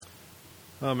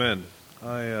Amen.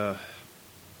 I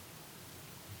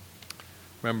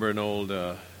remember an old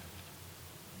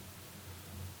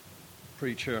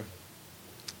preacher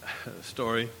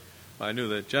story. I knew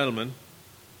the gentleman,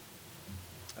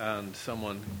 and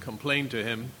someone complained to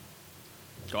him,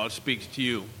 God speaks to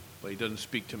you, but he doesn't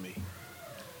speak to me.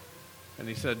 And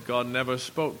he said, God never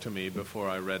spoke to me before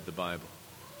I read the Bible.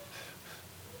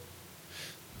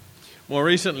 More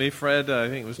recently, Fred, I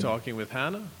think, was talking with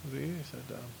Hannah. He said,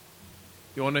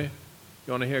 you want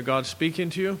to hear God speaking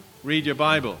to you? Read your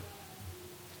Bible.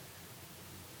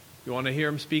 You want to hear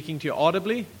him speaking to you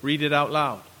audibly? Read it out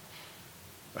loud.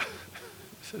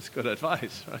 That's good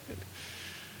advice,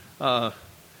 right?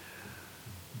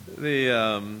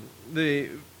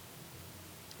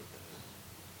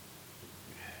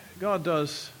 God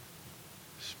does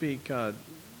speak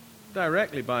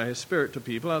directly by his Spirit to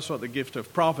people. That's what the gift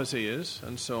of prophecy is,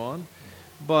 and so on.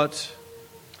 But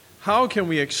how can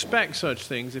we expect such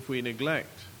things if we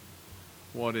neglect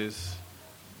what is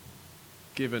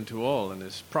given to all and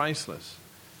is priceless?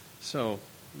 So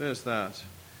there's that.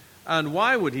 And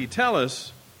why would he tell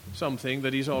us something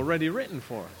that he's already written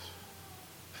for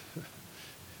us?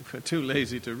 We're too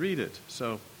lazy to read it.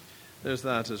 So there's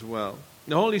that as well.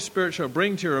 The Holy Spirit shall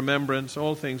bring to your remembrance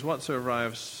all things whatsoever I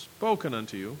have spoken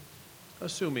unto you,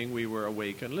 assuming we were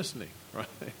awake and listening, right?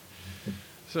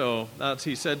 So that's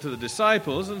he said to the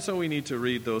disciples, and so we need to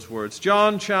read those words.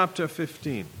 John chapter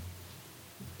 15.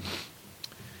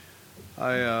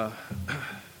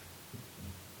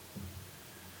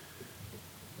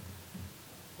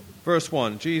 Verse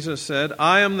 1, Jesus said,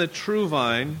 I am the true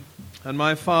vine, and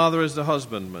my Father is the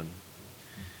husbandman.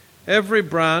 Every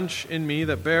branch in me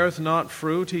that beareth not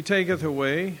fruit, he taketh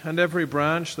away, and every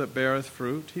branch that beareth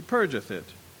fruit, he purgeth it,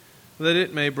 that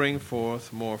it may bring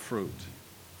forth more fruit.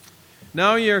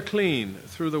 Now ye are clean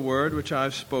through the word which I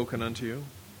have spoken unto you.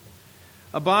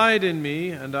 Abide in me,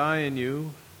 and I in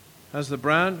you, as the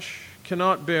branch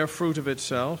cannot bear fruit of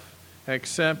itself,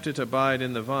 except it abide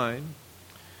in the vine.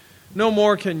 No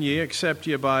more can ye, except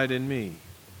ye abide in me.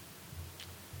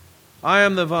 I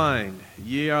am the vine,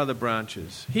 ye are the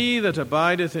branches. He that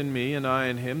abideth in me, and I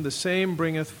in him, the same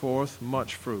bringeth forth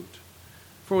much fruit.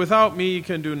 For without me ye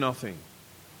can do nothing.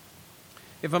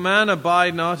 If a man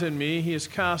abide not in me, he is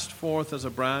cast forth as a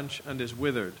branch and is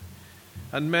withered.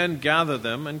 And men gather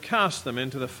them and cast them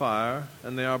into the fire,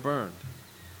 and they are burned.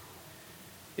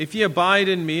 If ye abide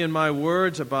in me, and my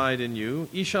words abide in you,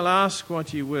 ye shall ask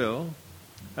what ye will,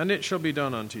 and it shall be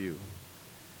done unto you.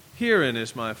 Herein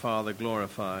is my Father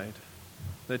glorified,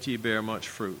 that ye bear much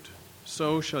fruit.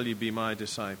 So shall ye be my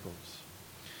disciples.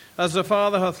 As the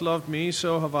Father hath loved me,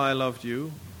 so have I loved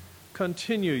you.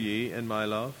 Continue ye in my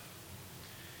love.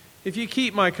 If ye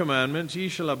keep my commandments, ye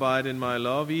shall abide in my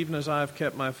love, even as I have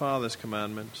kept my Father's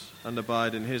commandments, and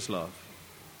abide in his love.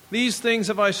 These things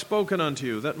have I spoken unto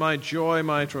you, that my joy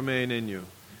might remain in you,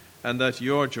 and that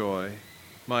your joy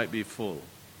might be full.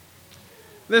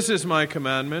 This is my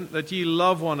commandment, that ye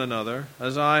love one another,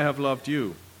 as I have loved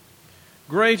you.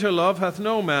 Greater love hath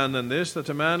no man than this, that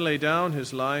a man lay down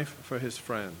his life for his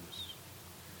friends.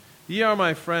 Ye are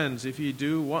my friends, if ye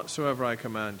do whatsoever I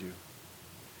command you.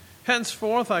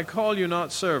 Henceforth I call you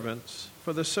not servants,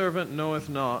 for the servant knoweth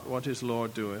not what his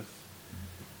Lord doeth.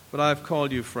 But I have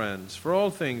called you friends, for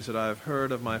all things that I have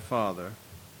heard of my Father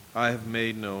I have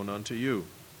made known unto you.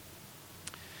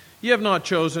 Ye have not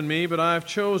chosen me, but I have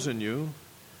chosen you,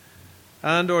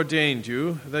 and ordained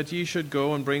you, that ye should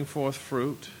go and bring forth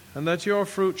fruit, and that your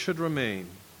fruit should remain,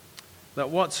 that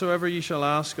whatsoever ye shall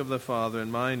ask of the Father in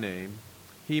my name,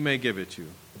 he may give it you.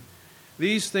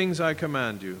 These things I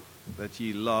command you, that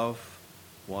ye love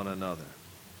one another.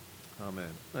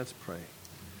 Amen. Let's pray.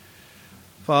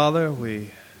 Father, we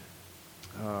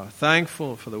are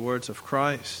thankful for the words of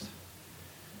Christ,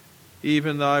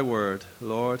 even thy word,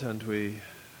 Lord, and we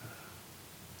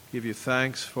give you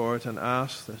thanks for it and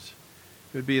ask that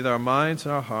it would be with our minds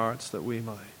and our hearts, that we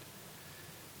might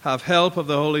have help of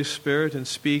the Holy Spirit in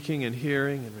speaking and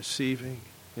hearing and receiving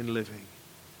and living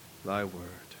thy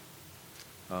word.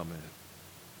 Amen.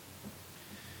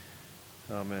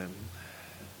 Amen.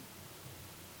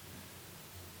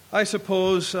 I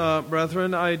suppose,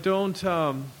 brethren, I don't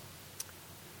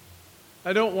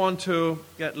want to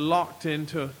get locked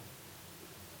into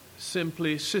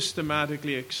simply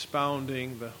systematically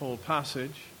expounding the whole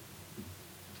passage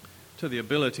to the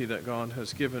ability that God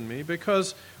has given me,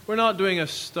 because we're not doing a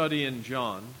study in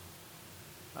John.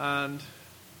 And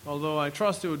although I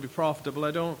trust it would be profitable,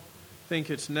 I don't think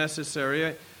it's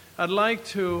necessary. I'd like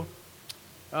to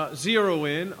zero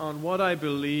in on what I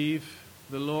believe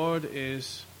the Lord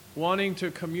is wanting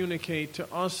to communicate to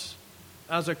us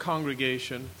as a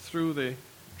congregation through the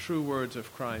true words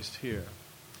of Christ here.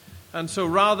 And so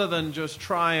rather than just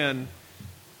try and,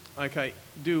 like I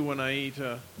do when I eat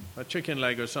a chicken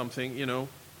leg or something,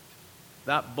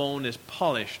 that bone is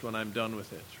polished when I'm done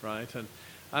with it, right? And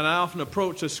I often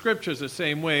approach the Scriptures the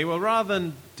same way. Well, rather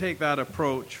than take that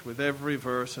approach with every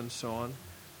verse and so on,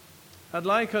 I'd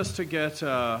like us to get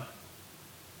a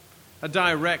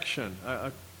direction,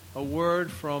 a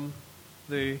word from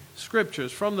the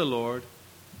Scriptures, from the Lord,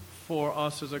 for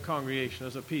us as a congregation,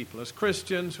 as a people, as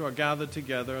Christians who are gathered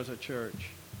together as a church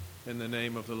in the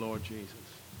name of the Lord Jesus.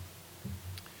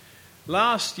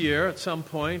 Last year, at some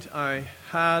point, I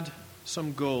had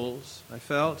some goals. I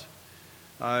felt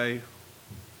I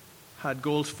had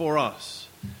goals for us.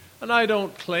 And I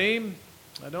don't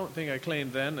think I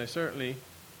claimed then, I certainly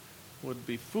would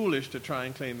be foolish to try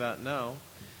and claim that now,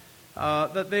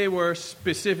 that they were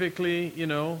specifically,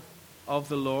 of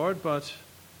the Lord, but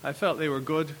I felt they were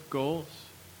good goals.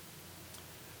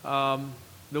 The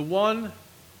one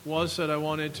was that I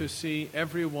wanted to see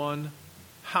everyone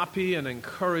happy and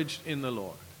encouraged in the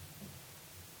Lord.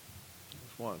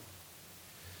 That's one.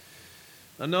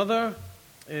 Another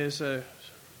is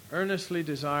earnestly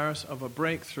desirous of a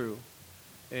breakthrough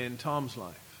in Tom's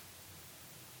life.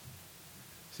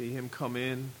 See him come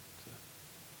in,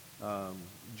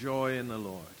 joy in the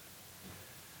Lord.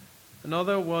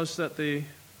 Another was that the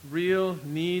real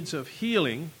needs of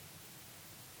healing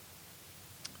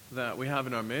that we have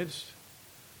in our midst,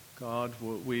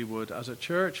 we would, as a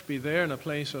church, be there in a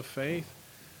place of faith,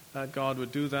 that God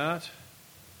would do that.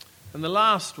 And the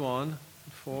last one,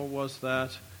 was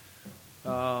that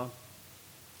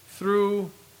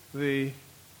through the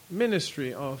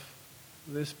ministry of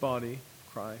this body,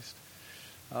 Christ,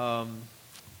 the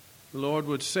Lord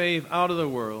would save out of the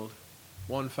world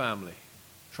one family,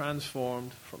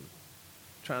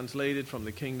 translated from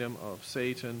the kingdom of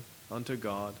Satan unto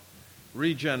God,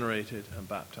 regenerated and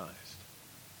baptized.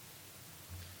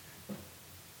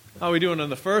 How are we doing on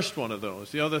the first one of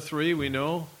those? The other three, we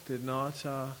know, did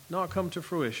not come to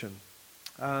fruition.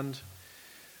 And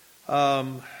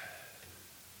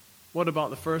what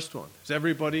about the first one? Is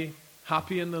everybody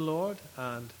happy in the Lord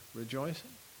and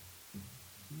rejoicing?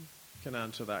 You can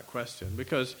answer that question,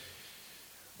 because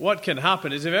what can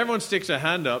happen is if everyone sticks a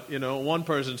hand up, one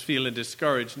person's feeling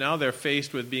discouraged, now they're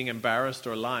faced with being embarrassed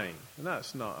or lying. And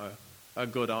that's not a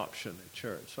good option in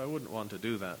church. So I wouldn't want to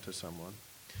do that to someone.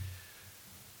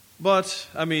 But,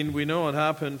 we know what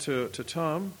happened to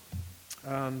Tom.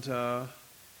 And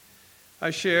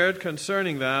I shared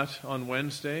concerning that on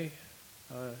Wednesday.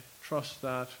 I trust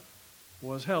that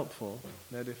was helpful,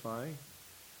 edifying.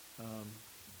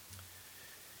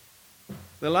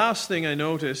 The last thing I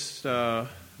noticed there,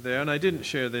 and I didn't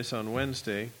share this on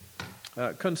Wednesday,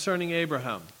 concerning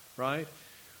Abraham, right?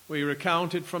 We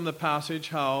recounted from the passage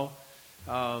how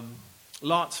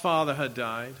Lot's father had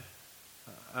died,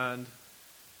 and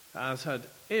as had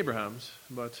Abraham's,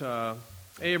 but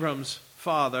Abraham's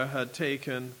father had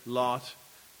taken Lot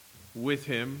with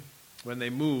him when they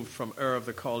moved from Ur of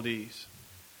the Chaldees.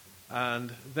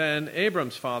 And then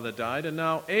Abraham's father died, and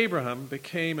now Abraham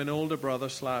became an older brother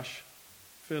 /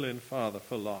 fill-in father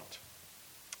for Lot.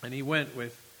 And he went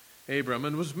with Abraham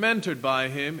and was mentored by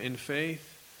him in faith.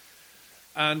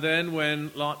 And then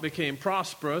when Lot became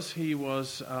prosperous, he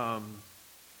was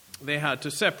they had to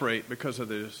separate because of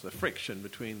the friction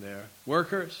between their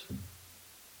workers.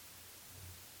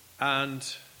 And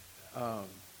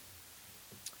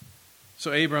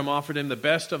so Abraham offered him the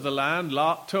best of the land.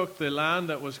 Lot took the land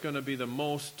that was going to be the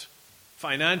most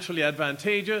financially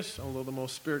advantageous, although the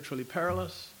most spiritually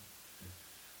perilous.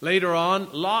 Later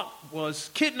on, Lot was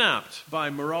kidnapped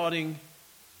by marauding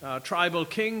tribal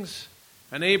kings,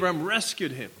 and Abraham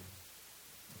rescued him.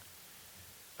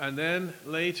 And then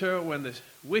later, when the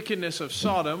wickedness of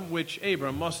Sodom, which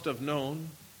Abraham must have known,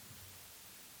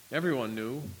 everyone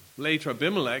knew, later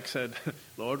Abimelech said,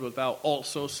 Lord, wilt thou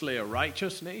also slay a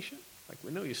righteous nation? Like, we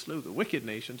know you slew the wicked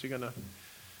nations, you're going to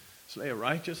slay a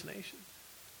righteous nation?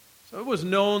 So it was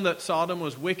known that Sodom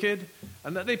was wicked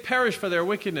and that they perished for their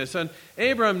wickedness. And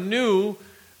Abraham knew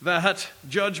that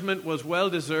judgment was well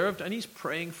deserved, and he's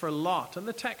praying for Lot. And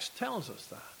the text tells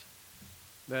us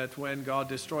that when God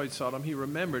destroyed Sodom, he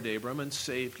remembered Abraham and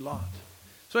saved Lot.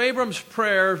 So Abraham's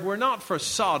prayers were not for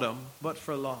Sodom, but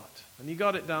for Lot. And he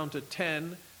got it down to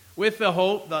 10 with the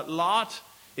hope that Lot,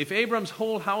 if Abraham's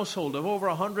whole household of over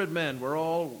 100 men were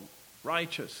all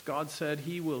righteous, God said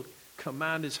he will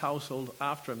command his household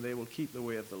after him, they will keep the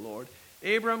way of the Lord.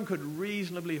 Abraham could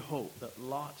reasonably hope that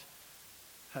Lot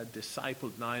had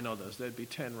discipled 9 others. There'd be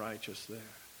 10 righteous there.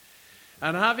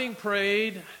 And having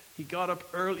prayed, he got up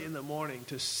early in the morning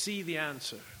to see the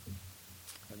answer.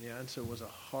 And the answer was a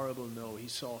horrible no. He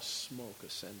saw smoke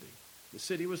ascending. The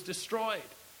city was destroyed.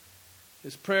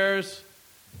 His prayers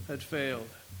had failed.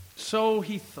 So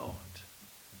he thought.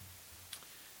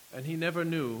 And he never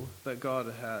knew that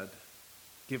God had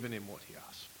given him what he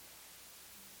asked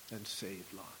and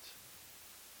saved Lot.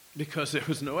 Because there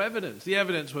was no evidence. The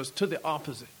evidence was to the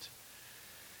opposite.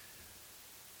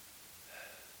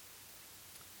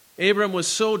 Abram was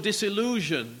so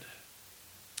disillusioned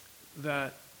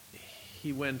that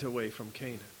he went away from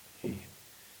Canaan.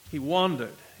 He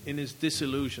wandered in his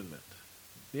disillusionment.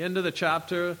 The end of the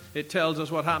chapter, it tells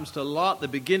us what happens to Lot. The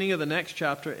beginning of the next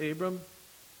chapter, Abram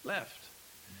left.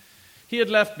 He had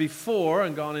left before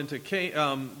and gone into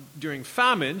during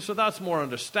famine, so that's more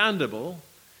understandable.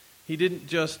 He didn't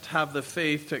just have the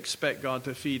faith to expect God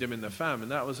to feed him in the famine.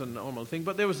 That was a normal thing.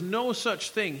 But there was no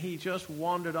such thing. He just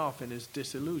wandered off in his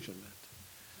disillusionment.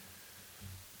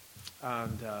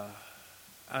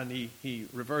 And he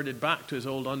reverted back to his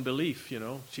old unbelief,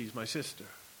 she's my sister.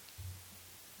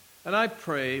 And I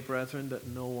pray, brethren, that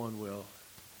no one will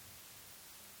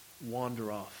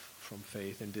wander off from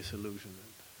faith in disillusionment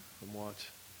from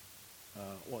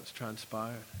what's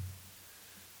transpired.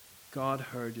 God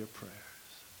heard your prayers.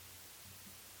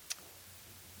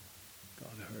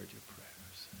 God heard your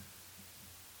prayers.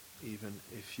 Even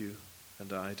if you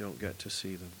and I don't get to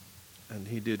see them. And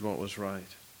he did what was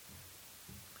right.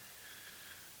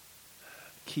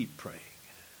 Keep praying.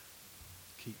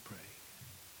 Keep praying.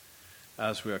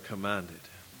 As we are commanded.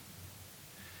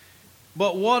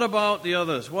 But what about the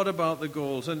others? What about the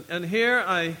goals? And here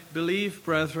I believe,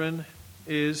 brethren,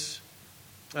 is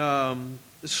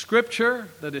scripture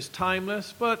that is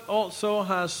timeless, but also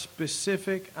has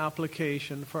specific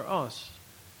application for us,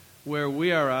 where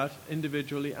we are at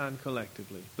individually and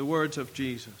collectively. The words of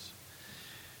Jesus.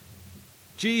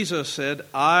 Jesus said,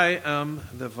 I am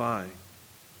the vine.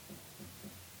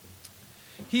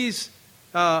 He's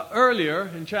earlier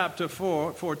in chapter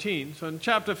 14, so in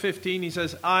chapter 15 he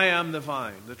says, I am the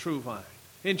vine, the true vine.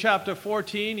 In chapter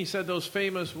 14 he said those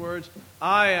famous words,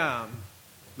 I am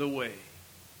the way,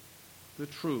 the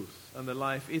truth, and the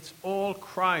life. It's all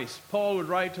Christ. Paul would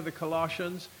write to the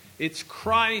Colossians, it's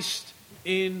Christ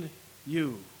in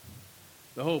you,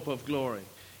 the hope of glory.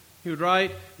 He would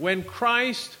write, when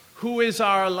Christ, who is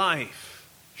our life,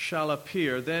 shall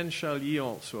appear, then shall ye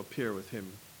also appear with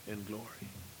him in glory.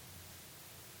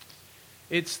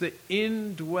 It's the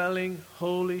indwelling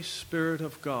Holy Spirit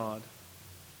of God.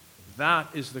 That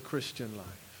is the Christian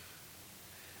life.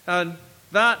 And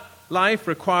that life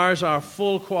requires our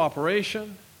full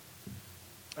cooperation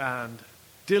and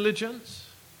diligence.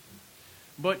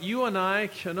 But you and I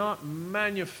cannot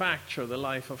manufacture the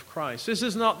life of Christ. This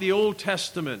is not the Old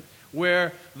Testament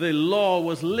where the law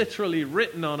was literally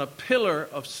written on a pillar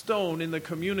of stone in the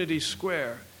community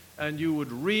square and you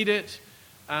would read it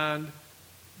and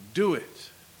do it.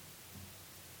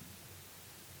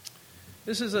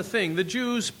 This is a thing. The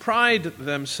Jews pride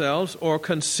themselves or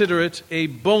consider it a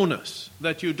bonus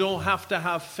that you don't have to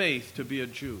have faith to be a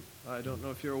Jew. I don't know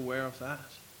if you're aware of that.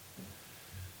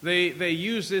 They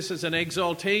use this as an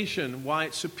exaltation, why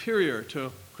it's superior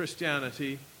to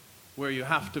Christianity, where you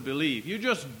have to believe. You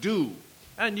just do,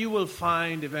 and you will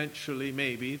find eventually,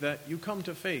 maybe, that you come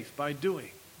to faith by doing.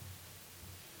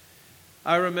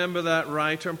 I remember that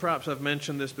writer, and perhaps I've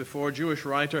mentioned this before, Jewish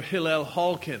writer Hillel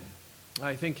Halkin.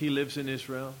 I think he lives in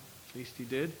Israel, at least he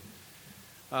did.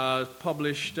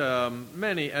 Published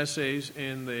many essays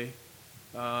in the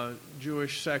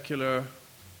Jewish secular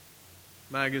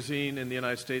magazine in the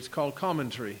United States called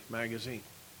Commentary Magazine.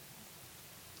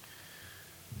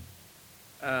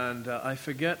 And I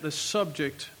forget the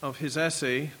subject of his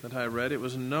essay that I read. It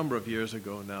was a number of years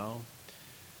ago now.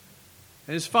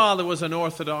 And his father was an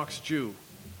Orthodox Jew.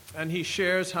 And he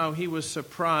shares how he was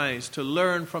surprised to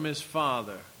learn from his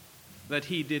father that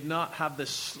he did not have the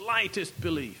slightest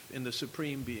belief in the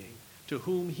Supreme Being, to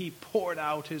whom he poured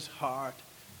out his heart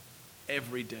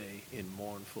every day in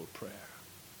mournful prayer.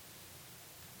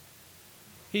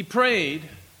 He prayed,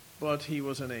 but he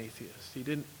was an atheist. He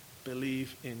didn't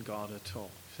believe in God at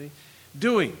all. See?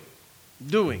 Doing.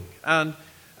 And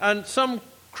some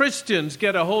Christians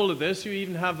get a hold of this. You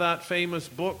even have that famous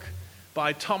book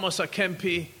by Thomas à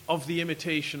Kempis, Of the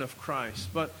Imitation of Christ.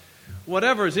 But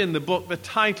whatever is in the book, the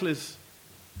title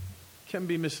can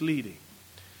be misleading.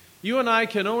 You and I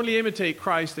can only imitate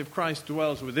Christ if Christ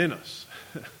dwells within us.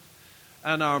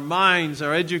 And our minds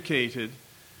are educated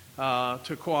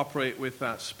to cooperate with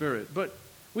that Spirit. But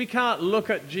we can't look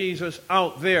at Jesus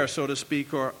out there, so to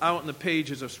speak, or out in the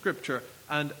pages of Scripture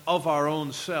and of our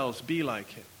own selves be like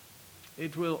him.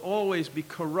 It will always be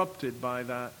corrupted by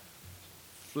that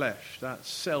flesh, that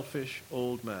selfish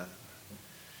old man.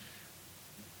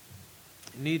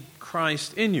 You need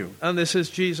Christ in you. And this is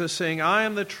Jesus saying, I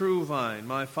am the true vine,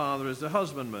 my Father is the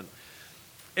husbandman.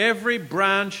 Every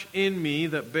branch in me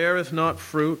that beareth not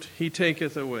fruit, he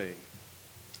taketh away.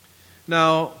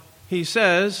 Now, he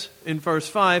says in verse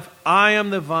 5, I am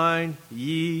the vine,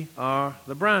 ye are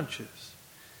the branches.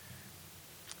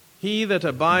 He that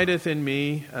abideth in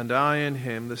me, and I in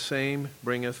him, the same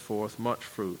bringeth forth much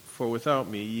fruit. For without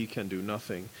me ye can do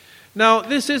nothing. Now,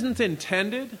 this isn't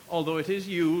intended, although it is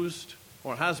used,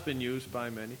 or has been used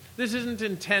by many. This isn't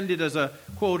intended as a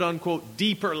quote-unquote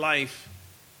deeper life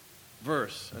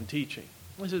verse and teaching.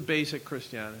 This is basic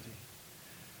Christianity.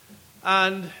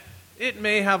 And it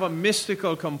may have a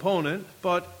mystical component,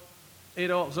 but it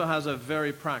also has a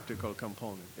very practical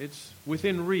component. It's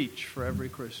within reach for every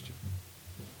Christian.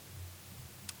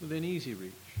 Within easy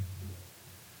reach.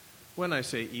 When I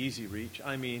say easy reach,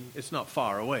 I mean it's not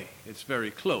far away. It's very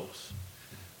close.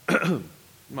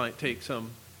 Might take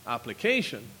some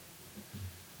application.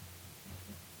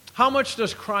 How much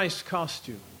does Christ cost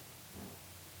you?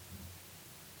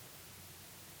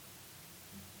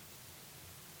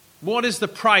 What is the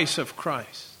price of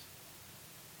Christ?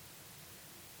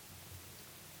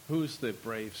 Who's the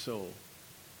brave soul?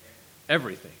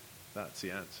 Everything. That's the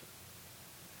answer.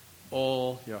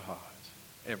 All your heart.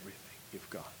 Everything you've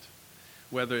got.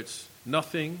 Whether it's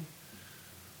nothing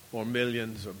or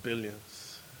millions or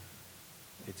billions.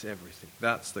 It's everything.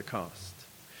 That's the cost.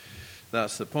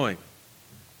 That's the point.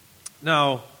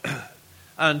 Now,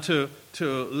 and to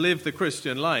live the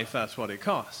Christian life, that's what it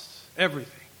costs.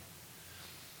 Everything.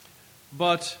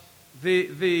 But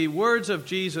the words of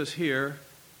Jesus here,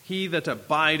 he that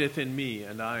abideth in me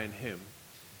and I in him,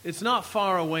 it's not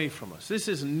far away from us. This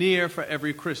is near for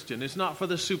every Christian. It's not for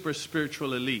the super spiritual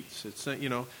elites. It's,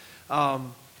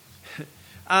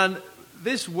 and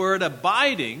this word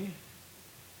abiding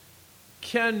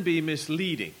can be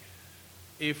misleading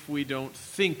if we don't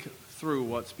think through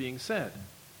what's being said,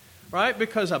 right?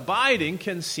 Because abiding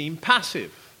can seem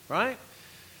passive, right?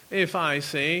 If I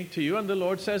say to you, and the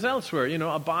Lord says elsewhere,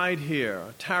 abide here,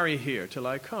 or tarry here till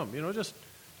I come,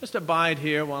 just abide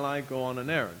here while I go on an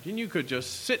errand. And you could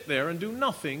just sit there and do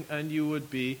nothing, and you would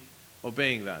be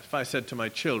obeying that. If I said to my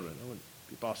children, I wouldn't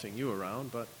be bossing you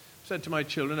around, but I said to my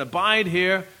children, abide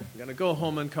here, I'm going to go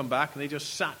home and come back, and they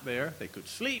just sat there. They could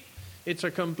sleep. It's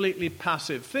a completely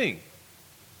passive thing.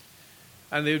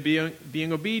 And they would be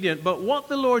being obedient. But what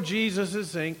the Lord Jesus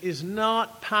is saying is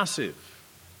not passive.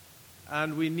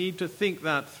 And we need to think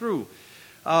that through.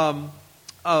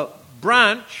 A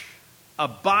branch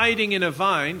abiding in a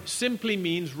vine simply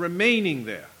means remaining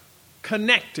there,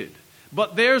 connected.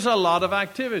 But there's a lot of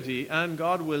activity, and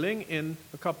God willing, in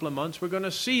a couple of months, we're going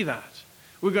to see that.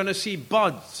 We're going to see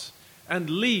buds and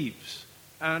leaves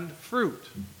and fruit.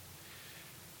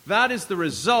 That is the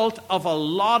result of a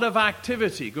lot of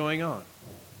activity going on.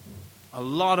 A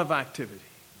lot of activity.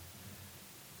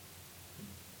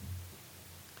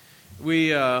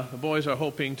 The boys are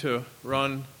hoping to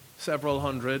run several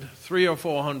hundred, 300 or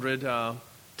 400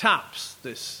 taps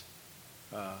this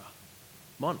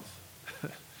month.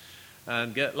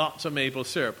 And get lots of maple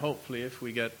syrup, hopefully, if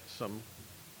we get some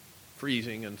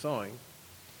freezing and thawing.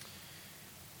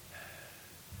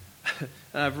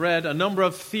 I've read a number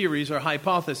of theories or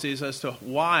hypotheses as to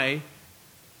why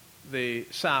the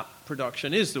sap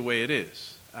production is the way it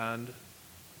is. And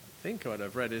I think what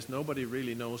I've read is nobody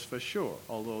really knows for sure,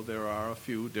 although there are a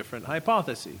few different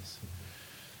hypotheses.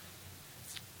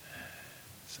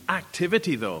 It's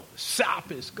activity, though.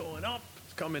 Sap is going up,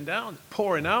 it's coming down,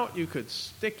 pouring out. You could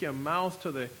stick your mouth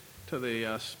to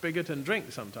the spigot and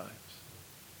drink sometimes.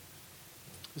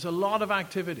 There's a lot of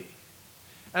activity.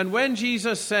 And when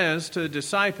Jesus says to the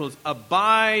disciples,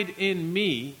 abide in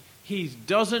me, he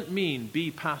doesn't mean be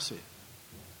passive.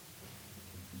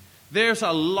 There's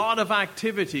a lot of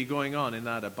activity going on in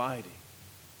that abiding.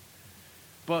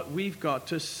 But we've got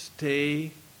to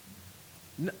stay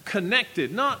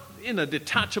connected, not in a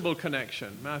detachable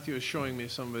connection. Matthew is showing me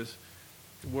some of his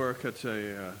work at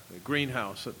a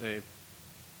greenhouse that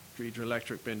Dreidra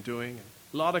Electric been doing.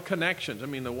 A lot of connections. I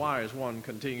mean, the wire is one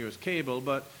continuous cable,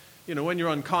 but when you're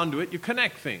on conduit, you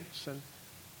connect things, and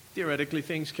theoretically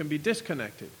things can be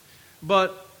disconnected.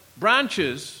 But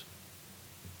branches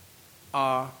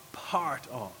are part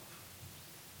of.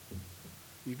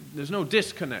 There's no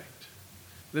disconnect.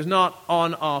 There's not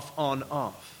on, off, on,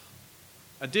 off.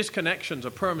 A disconnection's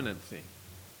a permanent thing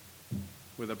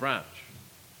with a branch.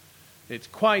 It's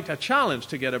quite a challenge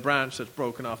to get a branch that's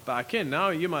broken off back in. Now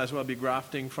you might as well be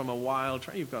grafting from a wild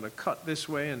tree. You've got to cut this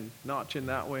way and notch in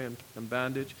that way and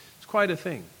bandage. It's quite a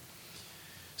thing.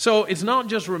 So it's not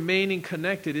just remaining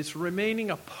connected, it's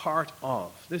remaining a part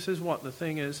of. This is what the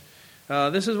thing is.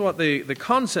 This is what the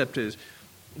concept is.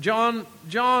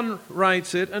 John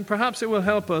writes it, and perhaps it will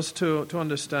help us to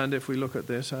understand if we look at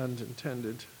this. I hadn't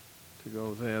intended to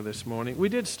go there this morning. We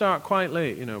did start quite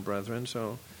late, brethren,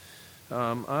 so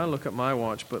I'll look at my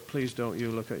watch, but please don't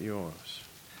you look at yours.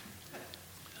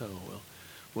 So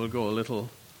we'll go a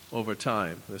little over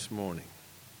time this morning.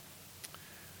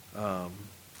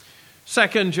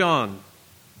 2 John.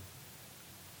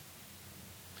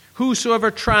 Whosoever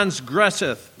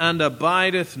transgresseth and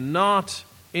abideth not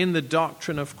in the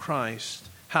doctrine of Christ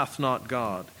hath not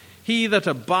God. He that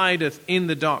abideth in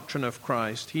the doctrine of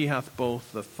Christ, he hath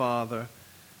both the Father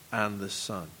and the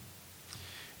Son.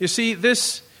 You see,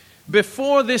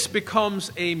 before this becomes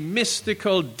a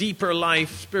mystical, deeper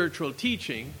life spiritual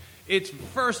teaching, it's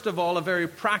first of all a very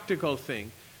practical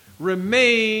thing.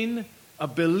 Remain a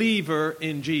believer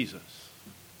in Jesus.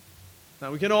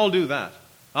 Now we can all do that.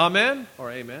 Amen? Or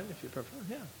amen, if you prefer.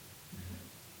 Yeah.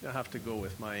 You don't have to go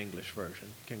with my English version.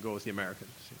 You can go with the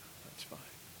Americans. That's fine.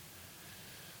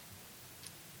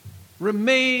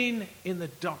 Remain in the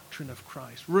doctrine of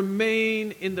Christ.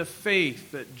 Remain in the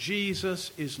faith that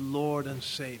Jesus is Lord and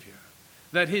Savior.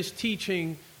 That His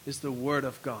teaching is the Word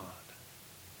of God.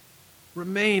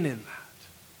 Remain in that.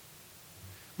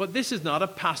 But this is not a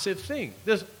passive thing.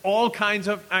 There's all kinds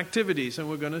of activities, and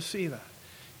we're going to see that.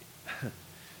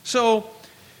 So,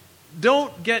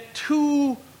 don't get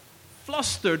too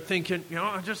flustered thinking,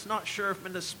 I'm just not sure if I'm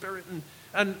in the Spirit,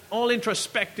 and all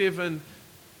introspective, and,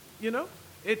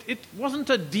 it wasn't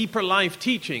a deeper life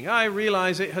teaching. I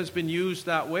realize it has been used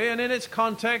that way, and in its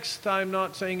context, I'm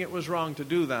not saying it was wrong to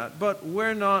do that, but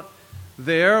we're not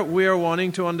there. We are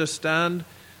wanting to understand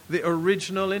the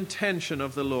original intention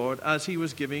of the Lord as He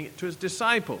was giving it to His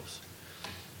disciples.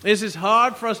 This is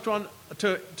hard for us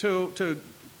to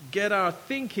get our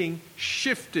thinking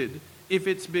shifted if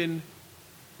it's been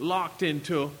locked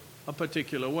into a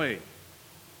particular way.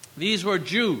 These were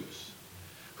Jews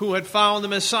who had found the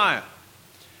Messiah,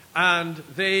 and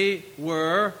they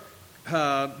were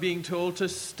being told to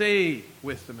stay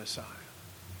with the Messiah.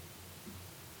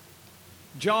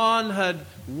 John had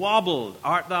wobbled,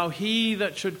 "Art thou he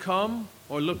that should come,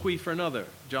 or look we for another?"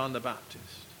 John the Baptist.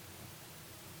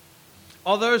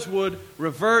 Others would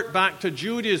revert back to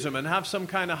Judaism and have some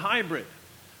kind of hybrid.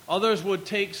 Others would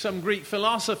take some Greek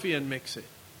philosophy and mix it.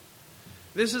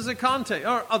 This is the context.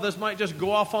 Or others might just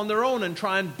go off on their own and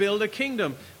try and build a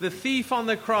kingdom. The thief on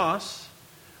the cross,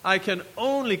 I can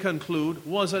only conclude,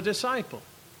 was a disciple.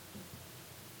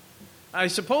 I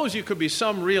suppose you could be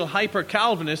some real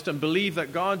hyper-Calvinist and believe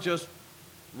that God just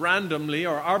randomly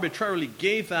or arbitrarily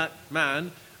gave that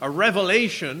man a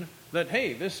revelation that,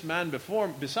 hey, this man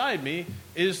beside me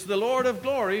is the Lord of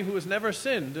glory who has never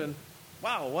sinned. And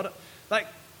wow,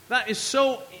 that is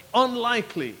so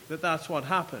unlikely that that's what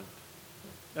happened.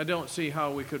 I don't see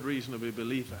how we could reasonably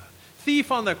believe that.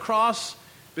 Thief on the cross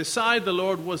beside the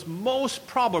Lord was most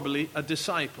probably a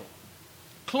disciple.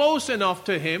 Close enough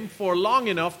to Him for long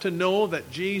enough to know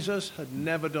that Jesus had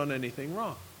never done anything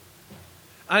wrong.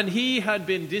 And he had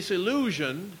been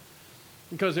disillusioned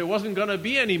because there wasn't going to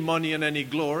be any money and any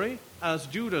glory, as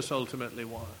Judas ultimately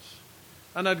was,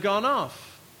 and had gone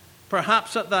off.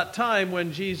 Perhaps at that time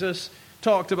when Jesus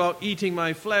talked about eating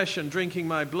my flesh and drinking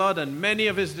my blood, and many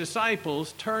of His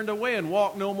disciples turned away and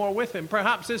walked no more with Him.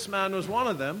 Perhaps this man was one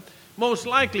of them. Most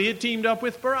likely he teamed up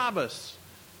with Barabbas,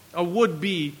 a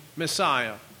would-be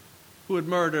Messiah who had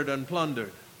murdered and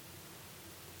plundered,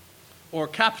 or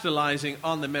capitalizing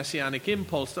on the messianic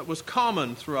impulse that was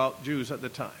common throughout Jews at the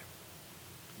time.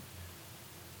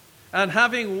 And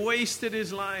having wasted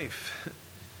his life,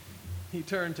 he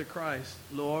turned to Christ.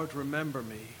 "Lord, remember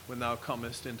me when thou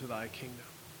comest into thy kingdom."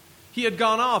 He had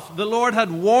gone off. The Lord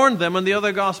had warned them, and the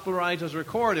other gospel writers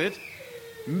record it.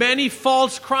 "Many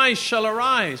false Christs shall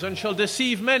arise and shall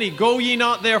deceive many. Go ye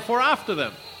not therefore after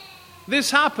them."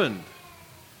 This happened.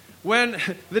 When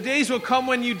the days will come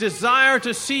when you desire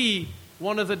to see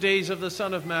one of the days of the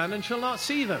Son of Man and shall not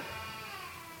see them.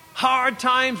 Hard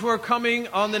times were coming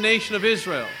on the nation of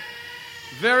Israel.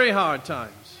 Very hard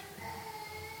times.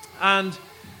 And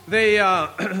they,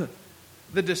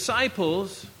 the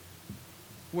disciples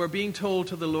were being told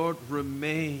to the Lord,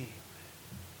 remain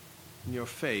in your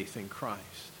faith in Christ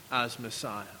as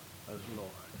Messiah, as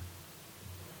Lord.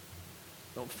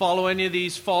 Don't follow any of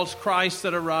these false Christs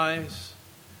that arise.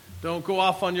 Don't go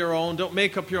off on your own. Don't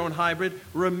make up your own hybrid.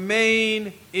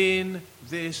 Remain in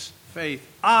this faith.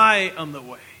 I am the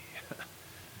way.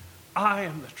 I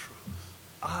am the truth.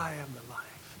 I am the life.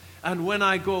 And when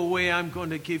I go away, I'm going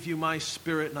to give you my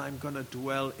Spirit and I'm going to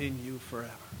dwell in you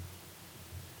forever.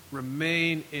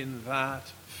 Remain in that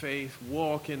faith.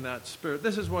 Walk in that spirit.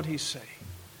 This is what he's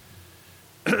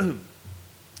saying.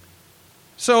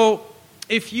 So,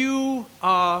 if you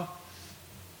are,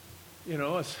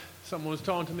 as someone was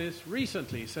talking to me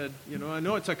recently, he said, I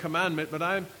know it's a commandment, but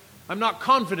I'm not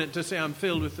confident to say I'm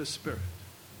filled with the Spirit.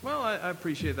 Well, I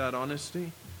appreciate that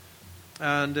honesty.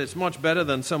 And it's much better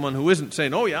than someone who isn't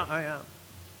saying, oh yeah, I am.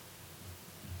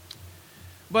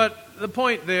 But the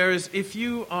point there is, if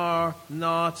you are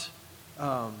not,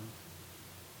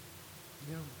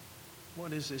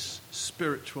 what is this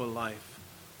spiritual life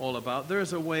all about?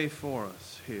 There's a way for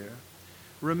us here.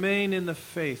 Remain in the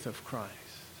faith of Christ.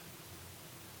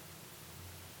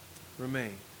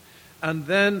 Remain. And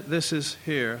then this is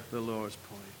here the Lord's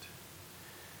point.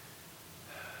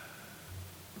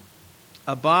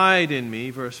 Abide in me,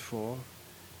 verse 4,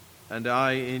 and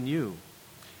I in you.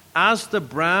 As the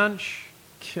branch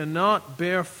cannot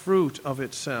bear fruit of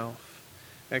itself,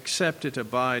 except it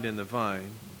abide in the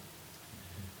vine,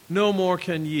 no more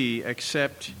can ye,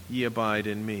 except ye abide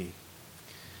in me.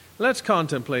 Let's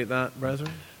contemplate that,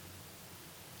 brethren.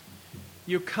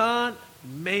 You can't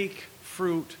make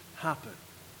fruit happen.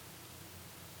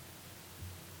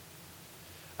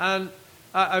 And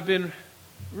I've been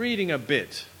reading a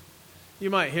bit. You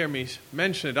might hear me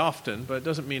mention it often, but it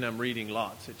doesn't mean I'm reading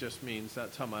lots. It just means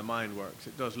that's how my mind works.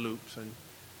 It does loops and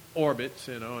orbits,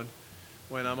 and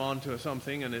when I'm onto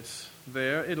something and it's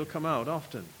there, it'll come out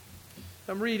often.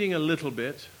 I'm reading a little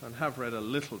bit, and have read a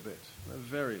little bit, a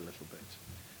very little bit,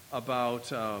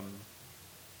 about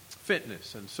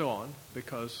fitness and so on,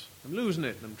 because I'm losing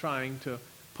it, and I'm trying to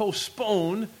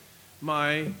postpone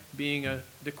my being a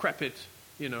decrepit,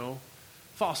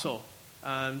 fossil,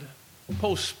 and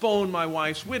postpone my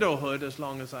wife's widowhood as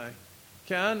long as I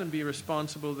can, and be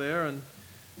responsible there, and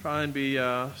try and be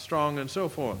strong and so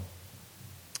forth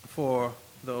for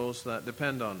those that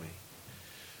depend on me.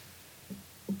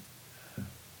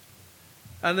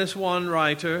 And this one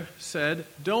writer said,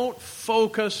 don't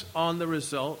focus on the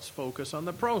results, focus on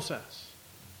the process.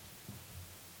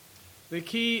 The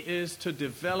key is to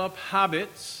develop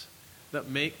habits that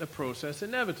make the process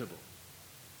inevitable.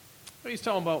 He's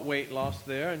talking about weight loss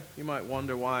there, and you might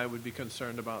wonder why I would be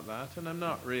concerned about that, and I'm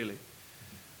not really.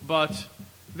 But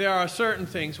there are certain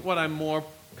things. What I'm more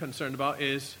concerned about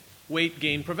is weight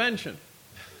gain prevention.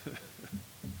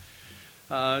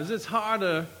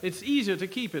 It's easier to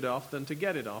keep it off than to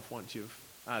get it off once you've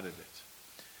added it.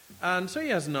 And so he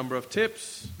has a number of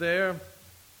tips there.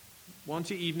 Once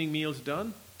your evening meal's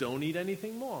done, don't eat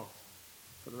anything more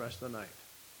for the rest of the night.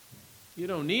 You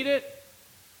don't need it.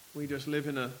 We just live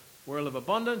in a world of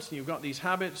abundance, and you've got these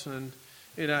habits, and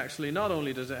it actually, not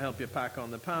only does it help you pack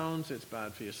on the pounds, it's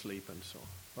bad for your sleep and so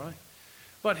on, right?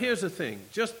 But here's the thing.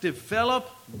 Just develop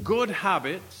good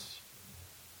habits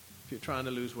if you're trying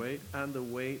to lose weight, and the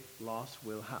weight loss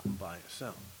will happen by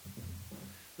itself.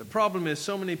 The problem is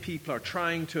so many people are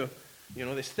trying to,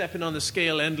 they're stepping on the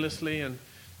scale endlessly, and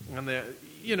they're,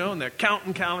 and they're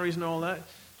counting calories and all that.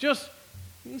 Just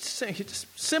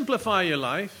simplify your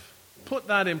life, put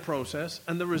that in process,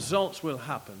 and the results will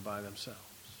happen by themselves.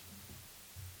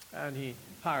 And he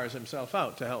hires himself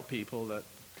out to help people that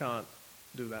can't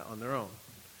do that on their own.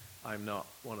 I'm not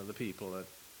one of the people that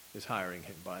is hiring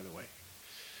him, by the way.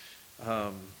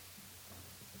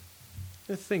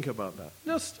 Just think about that.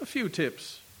 Just a few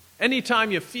tips.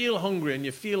 Anytime you feel hungry and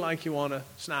you feel like you want a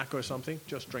snack or something,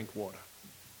 just drink water.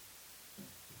 It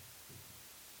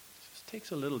just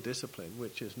takes a little discipline,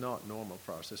 which is not normal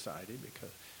for our society,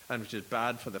 and which is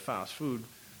bad for the fast food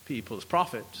people's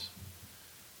profits.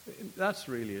 That's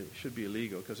really should be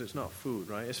illegal because it's not food,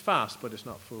 right? It's fast, but it's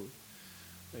not food.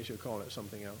 They should call it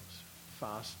something else.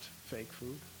 Fast, fake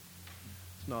food.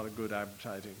 It's not a good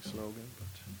advertising slogan, but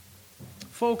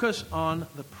focus on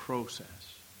the process.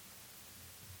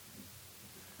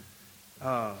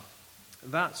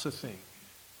 That's the thing.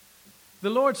 The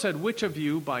Lord said, which of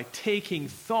you by taking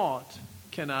thought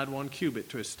can add 1 cubit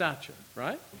to his stature,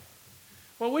 right?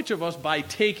 Well, which of us by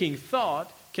taking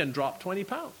thought can drop 20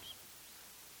 pounds?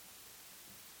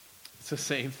 It's the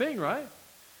same thing, right?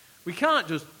 We can't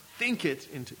just think it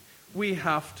into... We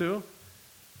have to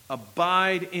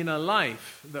abide in a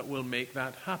life that will make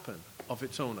that happen of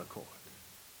its own accord.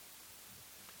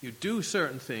 You do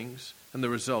certain things and the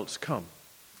results come.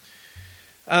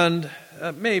 And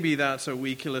maybe that's a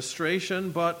weak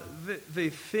illustration, but the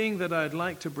thing that I'd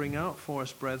like to bring out for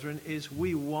us, brethren, is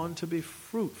we want to be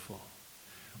fruitful.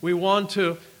 We want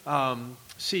to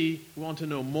we want to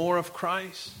know more of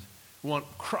Christ. We want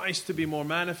Christ to be more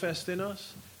manifest in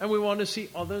us. And we want to see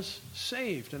others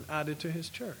saved and added to his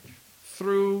church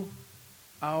through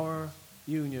our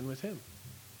union with him.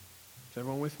 Is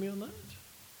everyone with me on that?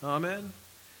 Amen.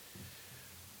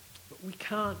 But we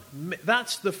can't,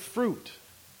 that's the fruit.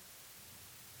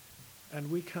 And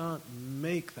we can't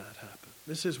make that happen.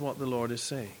 This is what the Lord is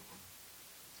saying.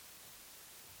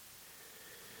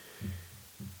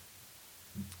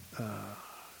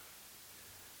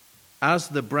 As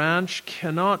the branch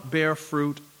cannot bear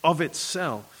fruit of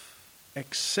itself,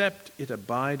 except it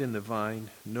abide in the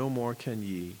vine, no more can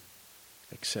ye,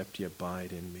 except ye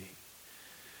abide in me.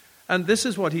 And this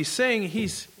is what he's saying.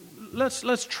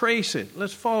 Let's trace it.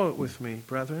 Let's follow it with me,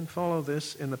 brethren. Follow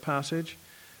this in the passage.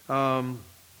 Verse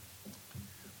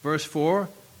 4,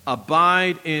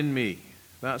 abide in me.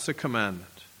 That's a commandment.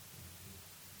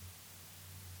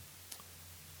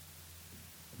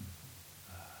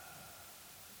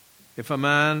 If a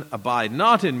man abide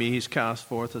not in me, he's cast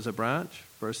forth as a branch.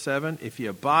 Verse 7, if ye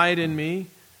abide in me,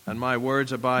 and my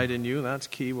words abide in you, that's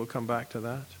key, we'll come back to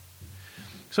that.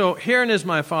 So, herein is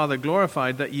my Father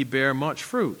glorified, that ye bear much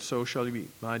fruit, so shall ye be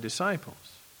my disciples.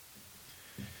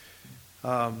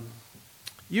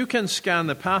 You can scan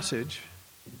the passage.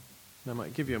 I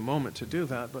might give you a moment to do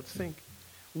that, but think,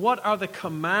 what are the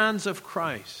commands of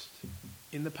Christ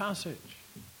in the passage?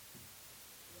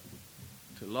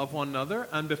 To love one another,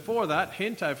 and before that,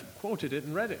 hint, I've quoted it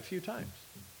and read it a few times.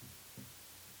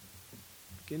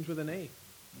 Begins with an A.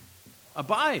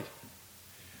 Abide.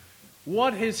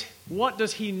 What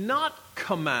does he not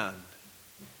command?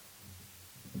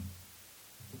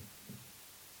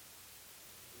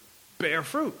 Bear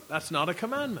fruit. That's not a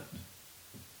commandment.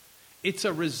 It's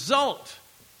a result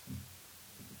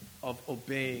of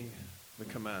obeying the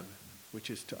commandment,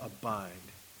 which is to abide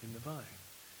in the vine.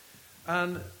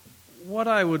 And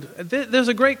there's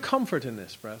a great comfort in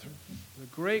this, brethren. A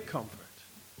great comfort.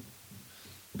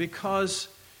 Because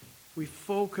we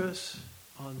focus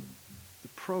on the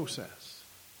process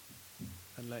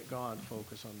and let God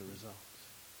focus on the results.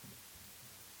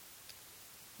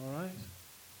 All right?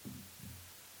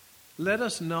 Let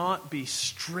us not be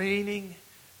straining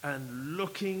and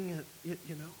looking at it,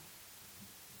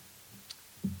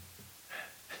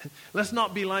 Let's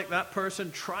not be like that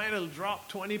person trying to drop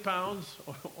 20 pounds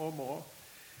or more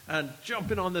and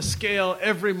jumping on the scale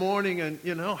every morning and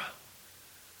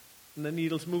the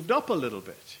needle's moved up a little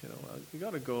bit. You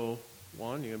got to go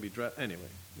one, you're going to be dressed, anyway,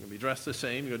 you're going to be dressed the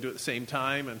same, you're going to do it at the same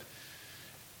time, and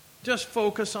just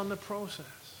focus on the process.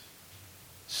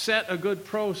 Set a good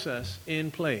process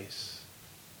in place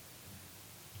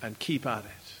and keep at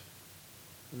it,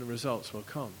 and the results will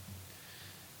come.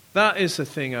 That is the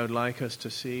thing I would like us to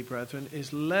see, brethren,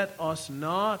 is let us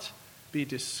not be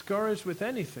discouraged with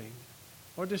anything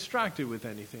or distracted with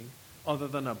anything other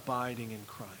than abiding in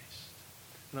Christ.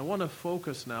 And I want to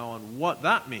focus now on what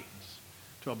that means,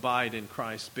 to abide in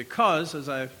Christ, because, as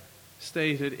I've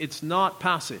stated, it's not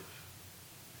passive.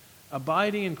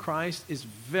 Abiding in Christ is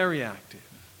very active.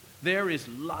 There is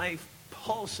life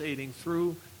pulsating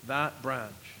through that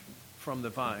branch from the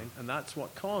vine, and that's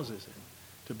what causes it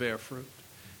to bear fruit.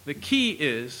 The key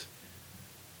is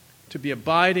to be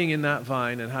abiding in that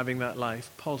vine and having that life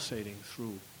pulsating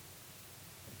through.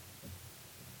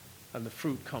 And the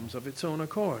fruit comes of its own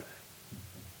accord.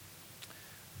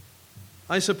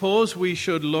 I suppose we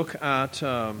should look at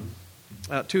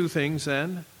two things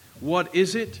then. What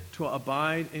is it to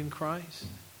abide in Christ?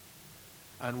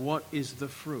 And what is the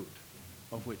fruit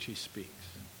of which he speaks?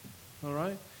 All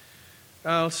right?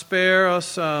 I'll spare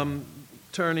us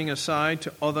turning aside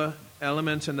to other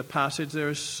elements in the passage. There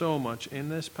is so much in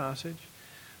this passage.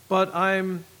 But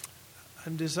I'm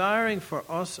desiring for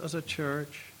us as a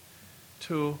church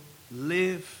to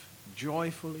live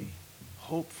joyfully,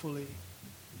 hopefully,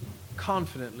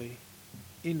 confidently,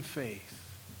 in faith,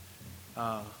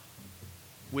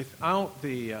 without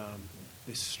the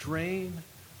strain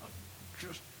of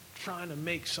just trying to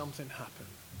make something happen.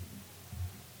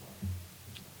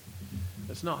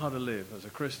 That's not how to live as a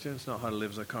Christian. It's not how to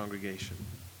live as a congregation.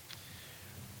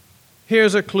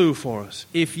 Here's a clue for us.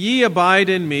 If ye abide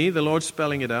in me, the Lord's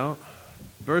spelling it out,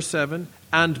 verse 7,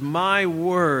 and my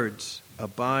words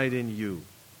abide in you,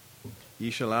 ye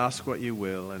shall ask what ye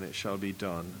will, and it shall be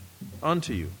done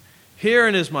unto you.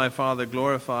 Herein is my Father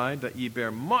glorified, that ye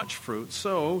bear much fruit,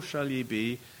 so shall ye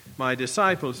be my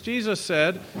disciples. Jesus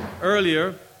said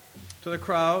earlier to the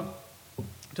crowd,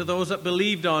 to those that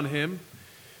believed on him,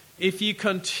 if ye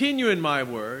continue in my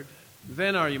word,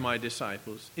 then are you my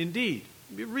disciples. Indeed,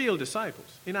 be real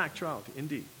disciples, in actuality,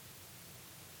 indeed.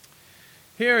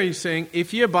 Here he's saying,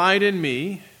 if ye abide in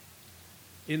me,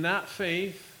 in that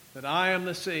faith that I am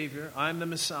the Savior, I am the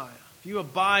Messiah, if you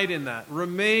abide in that,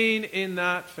 remain in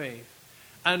that faith,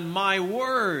 and my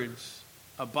words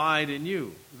abide in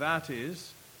you, that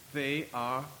is, they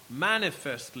are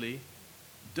manifestly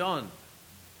done.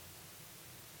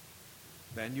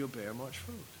 Then you'll bear much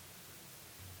fruit.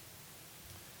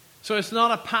 So it's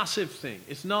not a passive thing.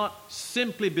 It's not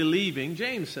simply believing.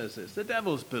 James says this. The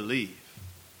devils believe.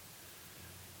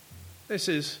 This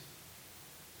is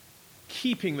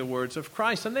keeping the words of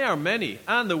Christ. And they are many.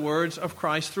 And the words of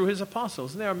Christ through his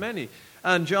apostles. And they are many.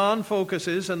 And John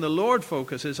focuses, and the Lord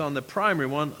focuses on the primary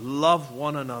one, love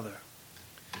one another.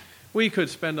 We could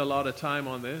spend a lot of time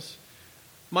on this.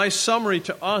 My summary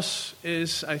to us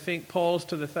is, I think, Paul's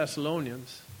to the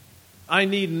Thessalonians. I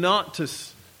need not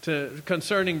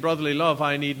concerning brotherly love,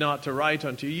 I need not to write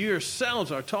unto you. You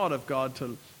yourselves are taught of God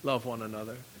to love one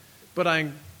another. But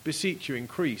I beseech you,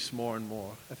 increase more and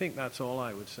more. I think that's all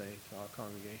I would say to our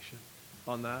congregation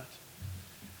on that.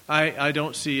 I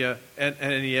don't see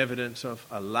any evidence of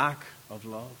a lack of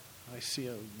love. I see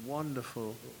a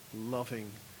wonderful, loving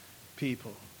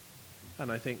people.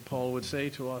 And I think Paul would say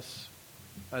to us,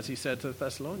 as he said to the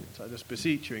Thessalonians, I just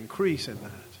beseech you, increase in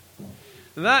that.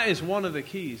 And that is one of the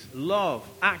keys. Love,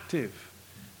 active,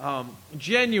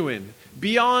 genuine,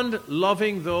 beyond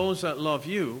loving those that love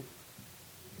you.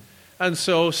 And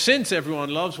so, since everyone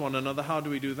loves one another, how do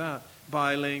we do that?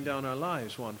 By laying down our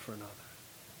lives one for another.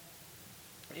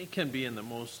 It can be in the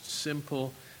most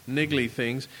simple, niggly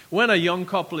things. When a young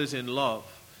couple is in love,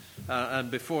 and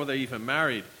before they're even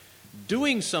married,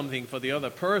 doing something for the other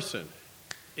person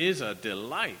is a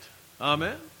delight.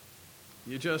 Amen?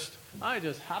 I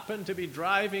just happen to be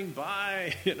driving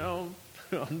by,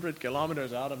 100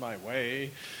 kilometers out of my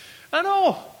way. And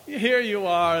here you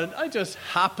are. And I just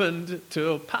happened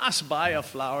to pass by a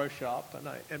flower shop. And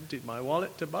I emptied my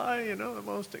wallet to buy, the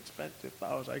most expensive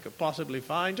flowers I could possibly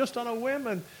find, just on a whim.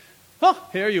 And,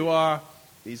 here you are.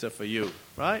 These are for you,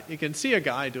 right? You can see a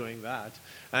guy doing that.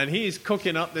 And he's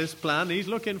cooking up this plan. He's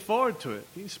looking forward to it.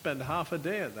 He spent half a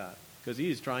day at that because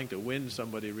he's trying to win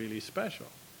somebody really special.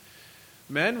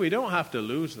 Men, we don't have to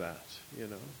lose that,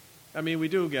 I mean, we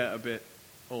do get a bit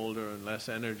older and less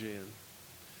energy.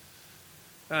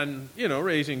 And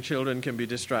raising children can be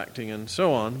distracting and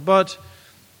so on. But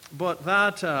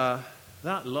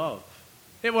that love,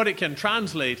 what it can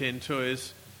translate into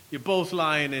is you're both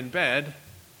lying in bed,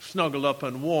 snuggled up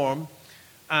and warm,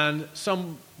 and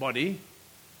somebody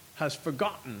has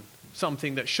forgotten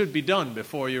something that should be done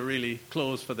before you really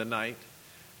close for the night,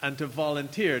 and to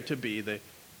volunteer to be the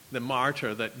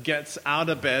martyr that gets out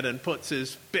of bed and puts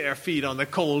his bare feet on the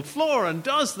cold floor and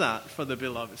does that for the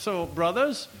beloved. So,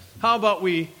 brothers, how about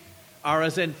we are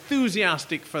as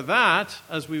enthusiastic for that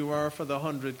as we were for the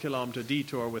 100-kilometer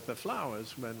detour with the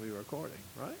flowers when we were courting,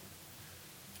 right?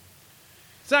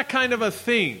 It's that kind of a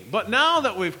thing. But now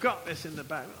that we've got this in the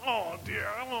back,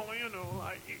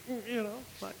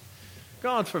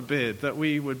 God forbid that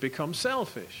we would become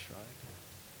selfish,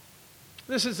 right?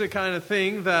 This is the kind of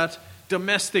thing that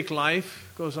domestic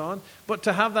life goes on, but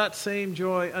to have that same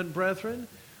joy, and brethren,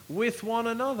 with one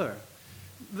another,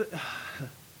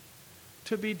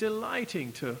 to be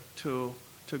delighting to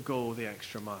go the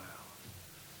extra mile,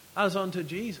 as unto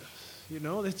Jesus.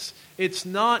 It's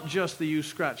not just that you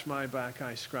scratch my back,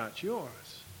 I scratch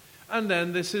yours. And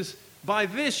then this is, by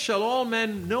this shall all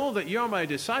men know that you're my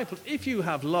disciples, if you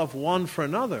have love one for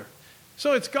another.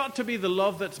 So it's got to be the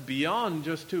love that's beyond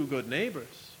just two good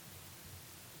neighbors.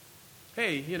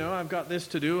 Hey, I've got this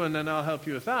to do, and then I'll help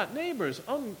you with that. Neighbors,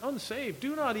 unsaved,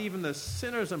 do not even the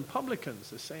sinners and publicans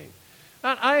the same.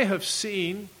 And I have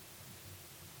seen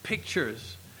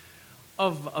pictures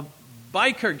of a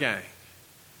biker gang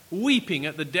weeping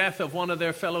at the death of one of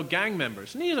their fellow gang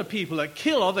members. And these are people that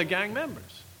kill other gang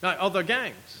members, other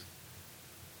gangs.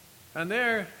 And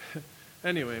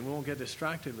anyway, we won't get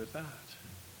distracted with that.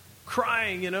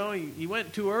 Crying, he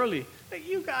went too early. Hey,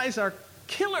 you guys are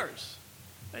killers.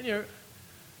 And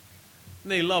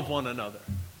they love one another.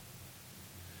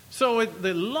 So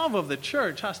the love of the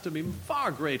church has to be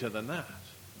far greater than that.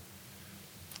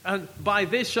 And by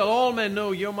this shall all men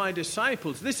know you're my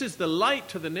disciples. This is the light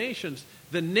to the nations.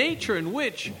 The nature in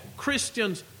which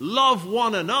Christians love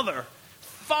one another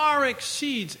far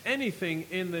exceeds anything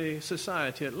in the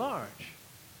society at large.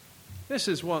 This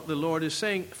is what the Lord is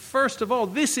saying. First of all,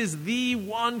 this is the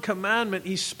one commandment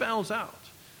he spells out.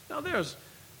 Now there's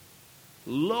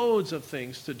loads of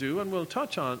things to do, and we'll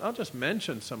touch on, I'll just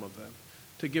mention some of them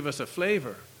to give us a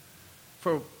flavor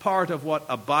for part of what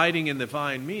abiding in the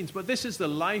vine means. But this is the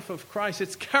life of Christ.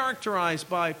 It's characterized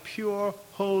by pure,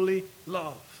 holy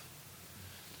love.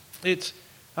 It's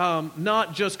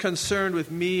not just concerned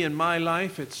with me and my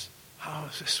life. It's,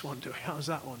 how's this one doing? How's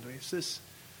that one doing? It's this,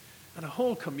 and a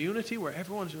whole community where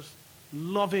everyone's just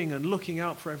loving and looking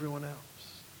out for everyone else.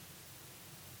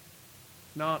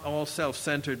 Not all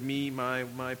self-centered, me,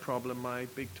 my problem, my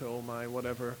big toe, my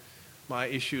whatever, my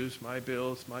issues, my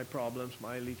bills, my problems,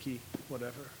 my leaky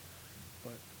whatever.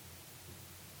 But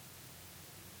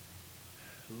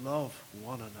love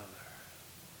one another.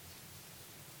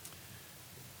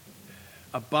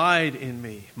 Abide in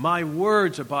me. My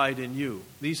words abide in you.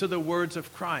 These are the words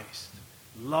of Christ.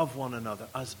 Love one another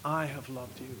as I have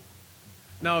loved you.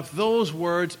 Now, if those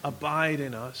words abide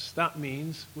in us, that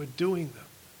means we're doing them.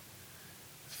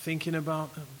 Thinking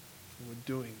about them, and we're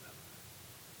doing them.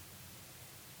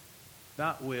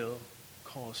 That will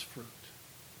cause fruit.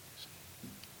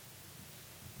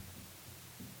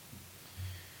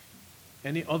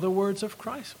 Any other words of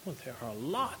Christ? Well, there are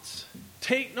lots.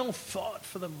 Take no thought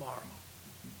for the morrow,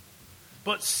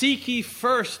 but seek ye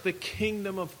first the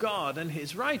kingdom of God and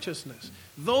his righteousness.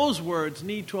 Those words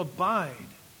need to abide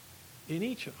in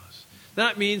each of us.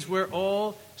 That means we're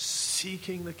all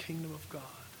seeking the kingdom of God.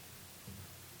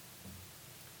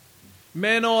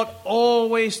 Men ought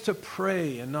always to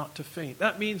pray and not to faint.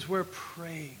 That means we're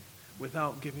praying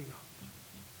without giving up.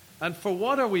 And for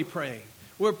what are we praying?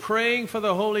 We're praying for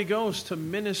the Holy Ghost to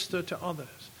minister to others,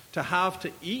 to have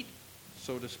to eat,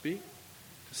 so to speak,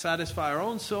 to satisfy our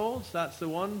own souls. That's the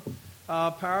one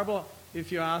parable.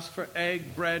 If you ask for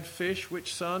egg, bread, fish,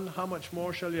 which son, how much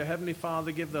more shall your heavenly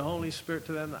Father give the Holy Spirit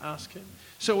to them that ask him?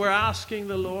 So we're asking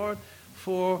the Lord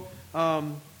for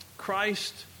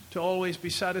Christ to always be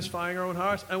satisfying our own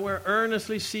hearts, and we're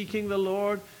earnestly seeking the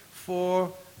Lord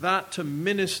for that to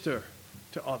minister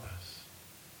to others.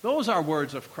 Those are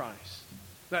words of Christ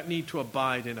that need to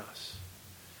abide in us.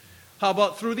 How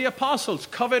about through the apostles?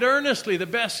 Covet earnestly the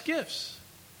best gifts.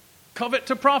 Covet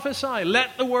to prophesy.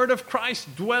 Let the word of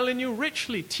Christ dwell in you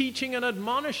richly, teaching and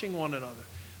admonishing one another.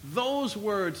 Those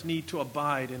words need to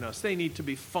abide in us. They need to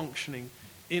be functioning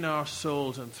in our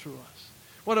souls and through us.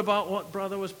 What about what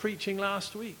brother was preaching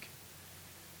last week?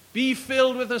 Be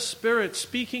filled with the Spirit,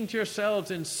 speaking to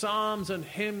yourselves in psalms and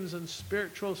hymns and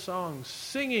spiritual songs,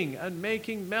 singing and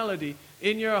making melody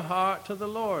in your heart to the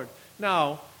Lord.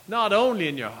 Now, not only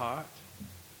in your heart.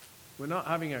 We're not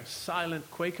having a silent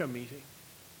Quaker meeting.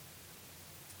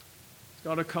 It's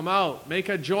got to come out. Make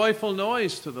a joyful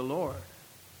noise to the Lord.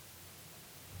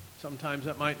 Sometimes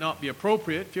that might not be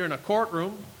appropriate. If you're in a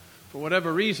courtroom, for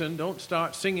whatever reason, don't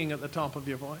start singing at the top of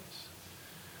your voice.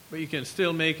 But you can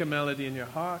still make a melody in your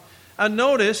heart. And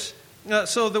notice,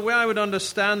 so the way I would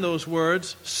understand those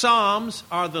words, psalms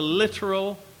are the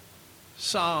literal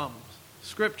psalms,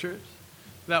 scriptures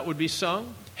that would be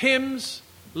sung. Hymns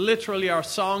literally are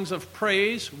songs of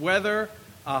praise, whether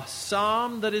a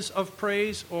psalm that is of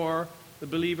praise or the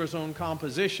believer's own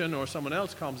composition or someone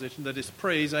else's composition that is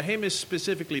praise. A hymn is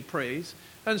specifically praise.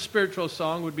 And spiritual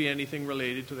song would be anything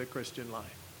related to the Christian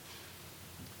life.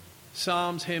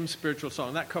 Psalms, hymns, spiritual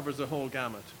song. That covers the whole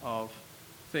gamut of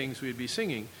things we'd be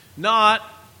singing. Not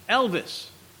Elvis.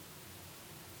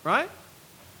 Right?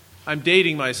 I'm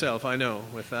dating myself, I know,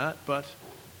 with that. But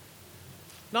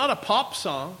not a pop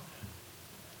song.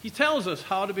 He tells us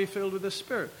how to be filled with the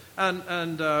Spirit.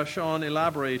 And Sean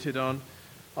elaborated on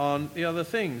the other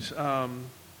things.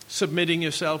 Submitting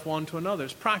yourself one to another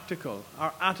is practical.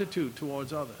 Our attitude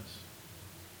towards others.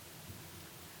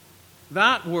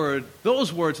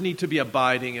 Those words need to be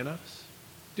abiding in us.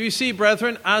 Do you see,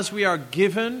 brethren, as we are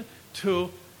given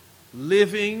to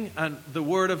living and the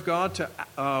Word of God, to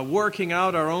working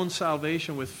out our own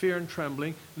salvation with fear and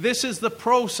trembling, this is the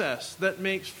process that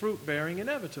makes fruit bearing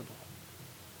inevitable.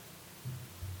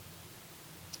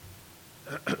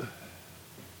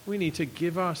 We need to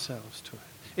give ourselves to it.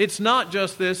 It's not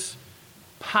just this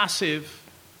passive,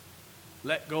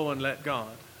 let go and let God.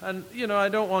 And, I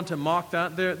don't want to mock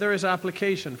that. There is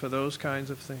application for those kinds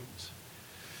of things.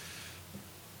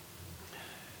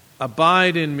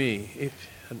 Abide in me.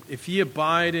 If ye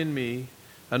abide in me,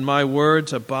 and my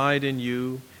words abide in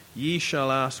you, ye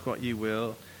shall ask what ye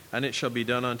will, and it shall be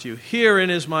done unto you. Herein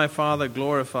is my Father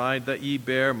glorified, that ye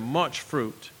bear much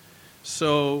fruit.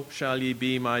 So shall ye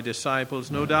be my disciples.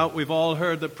 No doubt we've all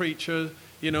heard the preacher,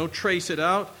 trace it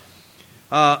out.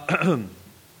 Let's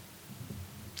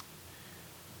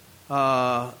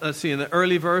see, in the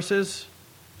early verses,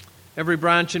 every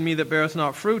branch in me that beareth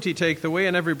not fruit, he taketh away,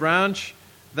 and every branch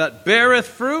that beareth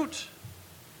fruit,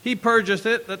 he purgeth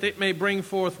it, that it may bring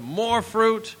forth more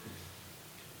fruit.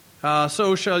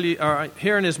 So shall ye,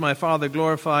 herein is my Father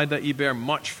glorified, that ye bear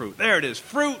much fruit. There it is,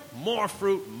 fruit,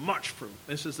 much fruit.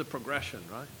 This is the progression,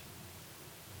 right?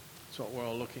 That's what we're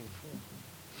all looking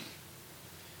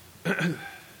for.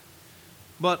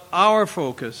 But our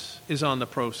focus is on the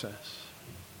process.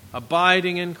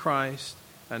 Abiding in Christ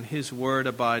and His Word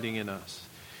abiding in us.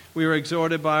 We were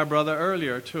exhorted by our brother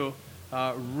earlier to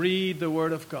read the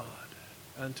Word of God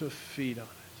and to feed on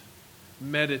it,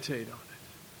 meditate on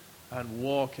it, and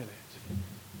walk in it.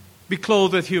 Be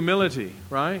clothed with humility,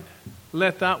 right?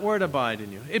 Let that Word abide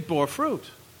in you. It bore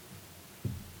fruit.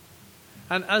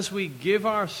 And as we give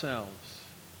ourselves,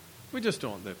 we just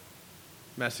don't want the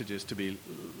messages to be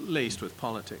laced with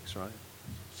politics, right?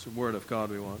 It's the Word of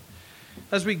God we want.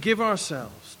 As we give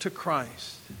ourselves to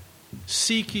Christ,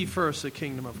 seek ye first the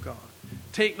kingdom of God.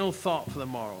 Take no thought for the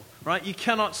morrow, right? You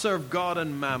cannot serve God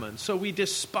and mammon, so we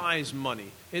despise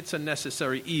money. It's a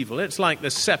necessary evil. It's like the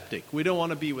septic. We don't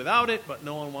want to be without it, but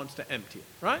no one wants to empty it,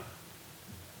 right?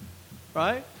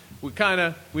 Right?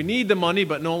 We need the money,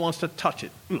 but no one wants to touch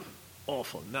it. Ugh,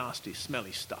 awful, nasty,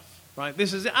 smelly stuff, right?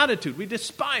 This is the attitude. We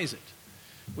despise it.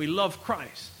 We love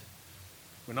Christ.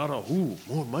 We're not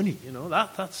more money,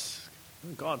 that's,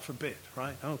 God forbid,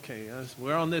 right? Okay,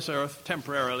 we're on this earth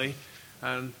temporarily,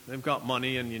 and they've got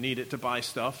money, and you need it to buy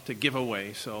stuff, to give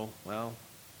away, so, well,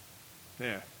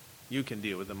 there, you can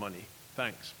deal with the money.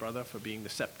 Thanks, brother, for being the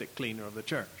septic cleaner of the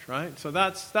church, right? So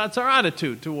that's our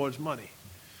attitude towards money.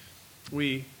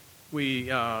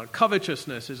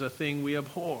 Covetousness is a thing we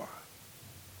abhor.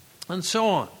 And so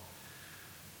on.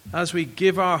 As we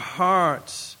give our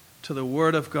hearts to the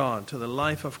Word of God, to the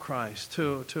life of Christ,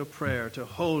 to prayer, to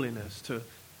holiness, to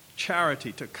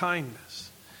charity, to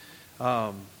kindness,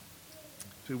 to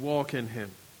walk in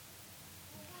Him.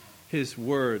 His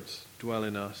words dwell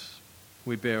in us.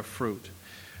 We bear fruit.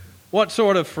 What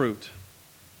sort of fruit?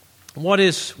 What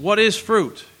is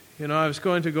fruit? I was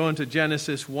going to go into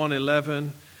Genesis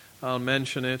 1:11. I'll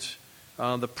mention it.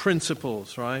 The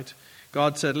principles, right?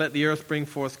 God said, let the earth bring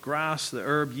forth grass, the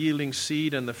herb yielding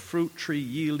seed, and the fruit tree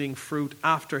yielding fruit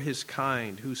after his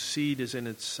kind, whose seed is in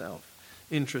itself.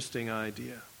 Interesting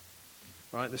idea.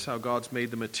 Right? This is how God's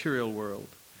made the material world.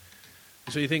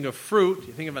 So you think of fruit,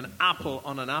 you think of an apple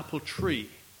on an apple tree.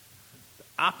 The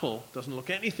apple doesn't look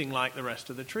anything like the rest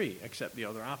of the tree, except the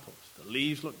other apples. The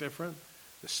leaves look different.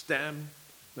 The stem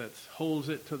that holds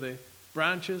it to the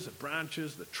branches,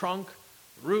 the trunk,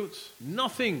 roots,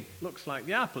 nothing looks like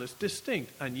the apple. It's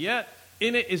distinct. And yet,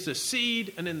 in it is the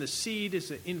seed, and in the seed is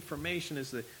the information, is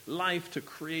the life to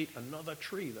create another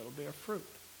tree that will bear fruit.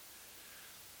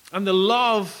 And the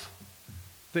love,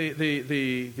 the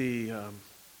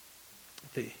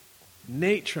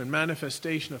nature and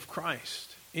manifestation of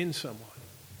Christ in someone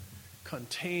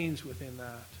contains within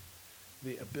that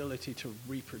the ability to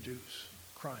reproduce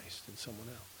Christ in someone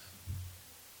else.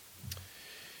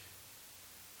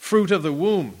 Fruit of the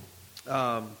womb.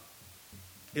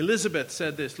 Elizabeth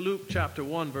said this, Luke chapter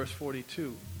 1, verse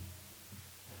 42.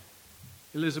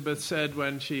 Elizabeth said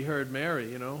when she heard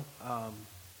Mary,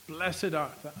 blessed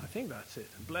art, I think that's it,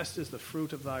 blessed is the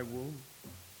fruit of thy womb.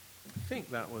 I think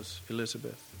that was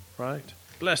Elizabeth, right?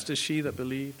 Blessed is she that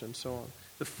believed, and so on.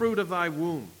 The fruit of thy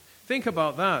womb. Think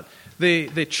about that.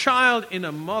 The child in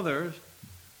a mother's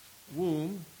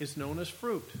womb is known as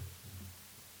fruit.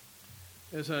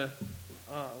 There's a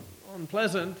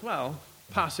unpleasant,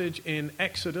 passage in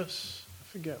Exodus. I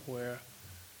forget where.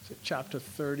 Is it chapter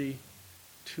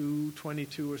 32,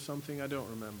 22 or something? I don't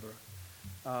remember.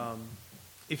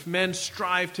 If men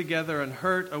strive together and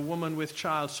hurt a woman with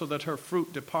child so that her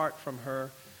fruit depart from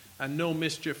her, and no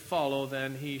mischief follow,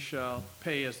 then he shall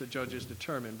pay as the judges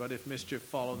determine. But if mischief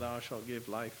follow, thou shalt give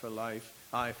life for life,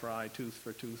 eye for eye, tooth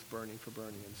for tooth, burning for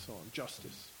burning, and so on.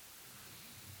 Justice.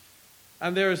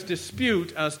 And there is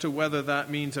dispute as to whether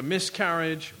that means a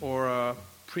miscarriage or a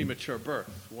premature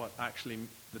birth, what actually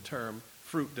the term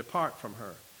fruit depart from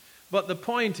her. But the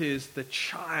point is the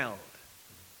child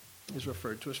is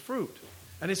referred to as fruit.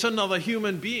 And it's another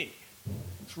human being.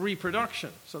 It's reproduction.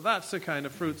 So that's the kind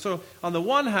of fruit. So on the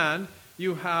one hand,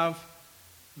 you have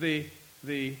the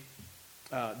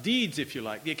deeds, if you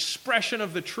like. The expression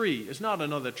of the tree is not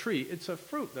another tree. It's a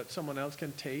fruit that someone else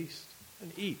can taste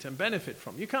and eat and benefit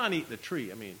from. You can't eat the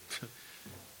tree. I mean,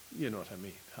 you know what I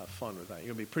mean. Have fun with that.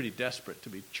 You're going to be pretty desperate to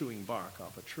be chewing bark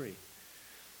off a tree.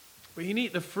 But you can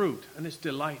eat the fruit, and it's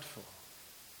delightful.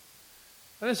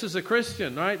 And this is a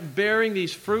Christian, right? Bearing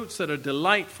these fruits that are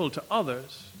delightful to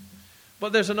others.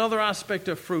 But there's another aspect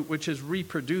of fruit, which is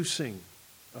reproducing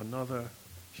another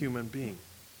human being.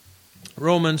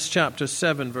 Romans chapter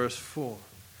 7, verse 4.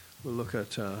 We'll look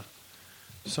at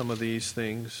some of these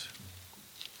things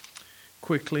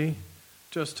quickly,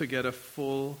 just to get a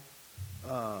full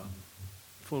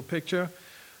picture.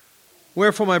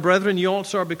 Wherefore, my brethren, ye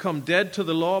also are become dead to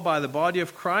the law by the body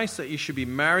of Christ, that ye should be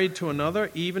married to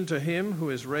another, even to him who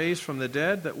is raised from the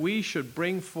dead, that we should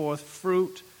bring forth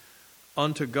fruit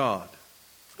unto God.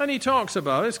 And he talks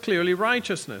about it's clearly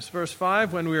righteousness. Verse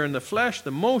 5, when we are in the flesh, the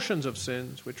motions of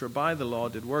sins, which were by the law,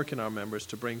 did work in our members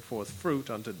to bring forth fruit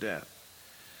unto death.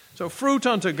 So fruit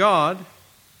unto God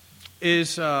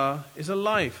is a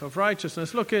life of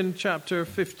righteousness. Look in chapter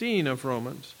 15 of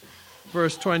Romans,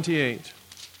 verse 28.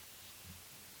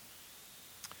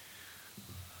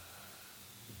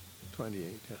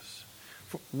 28, yes.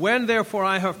 When therefore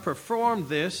I have performed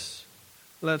this,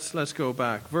 let's go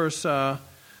back.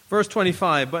 Verse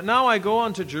 25, but now I go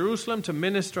unto Jerusalem to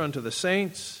minister unto the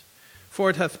saints, for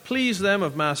it hath pleased them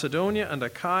of Macedonia and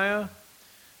Achaia,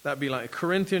 that be like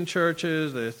Corinthian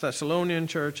churches, the Thessalonian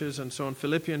churches, and so on,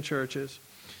 Philippian churches.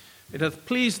 It hath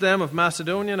pleased them of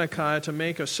Macedonia and Achaia to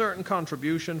make a certain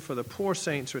contribution for the poor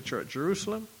saints which are at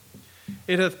Jerusalem.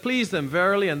 It hath pleased them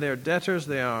verily, and their debtors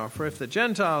they are. For if the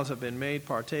Gentiles have been made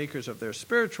partakers of their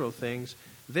spiritual things,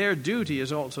 their duty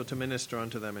is also to minister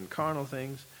unto them in carnal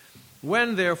things.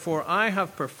 When therefore I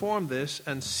have performed this,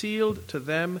 and sealed to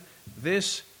them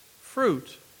this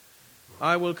fruit,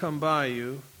 I will come by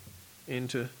you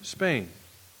into Spain.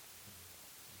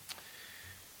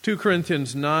 2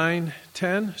 Corinthians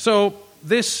 9:10. So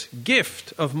this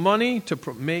gift of money to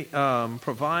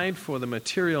provide for the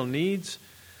material needs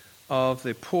of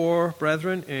the poor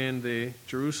brethren in the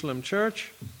Jerusalem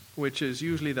church, which is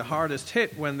usually the hardest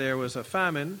hit when there was a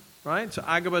famine, right? So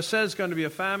Agabus says it's going to be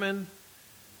a famine.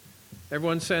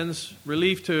 Everyone sends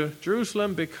relief to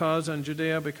Jerusalem and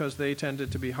Judea because they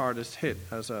tended to be hardest hit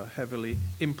as a heavily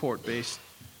import-based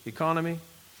economy.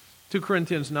 2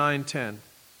 Corinthians 9:10.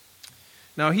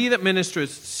 Now he that ministereth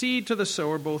seed to the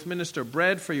sower both minister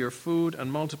bread for your food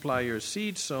and multiply your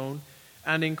seed sown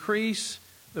and increase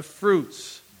the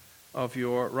fruits of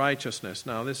your righteousness.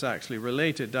 Now this is actually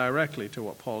related directly to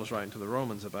what Paul is writing to the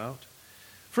Romans about.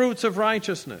 Fruits of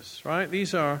righteousness, right?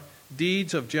 These are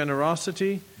deeds of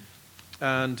generosity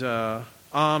and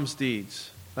alms deeds.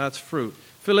 That's fruit.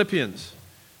 Philippians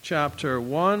chapter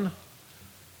 1.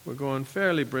 We're going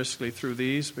fairly briskly through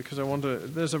these because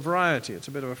there's a variety. It's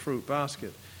a bit of a fruit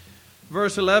basket.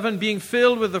 Verse 11, being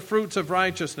filled with the fruits of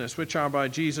righteousness, which are by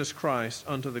Jesus Christ,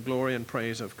 unto the glory and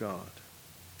praise of God.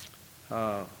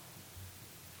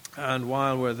 And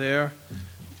while we're there,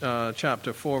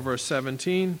 chapter 4, verse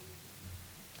 17,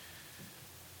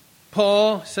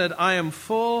 Paul said, I am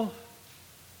full,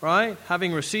 right?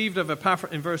 Having received of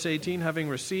in verse 18, having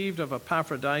received of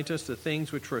Epaphroditus the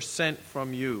things which were sent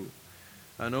from you,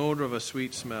 an odor of a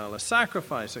sweet smell, a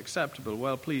sacrifice acceptable,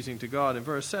 well-pleasing to God. In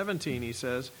verse 17 he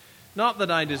says, not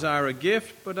that I desire a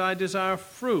gift, but I desire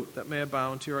fruit that may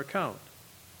abound to your account.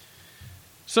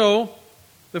 So,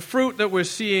 the fruit that we're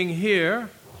seeing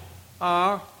here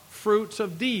are fruits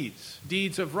of deeds.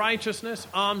 Deeds of righteousness,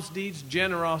 alms deeds,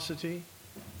 generosity.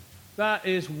 That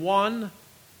is one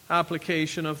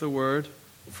application of the word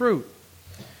fruit.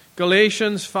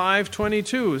 Galatians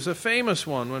 5:22 is a famous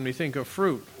one when we think of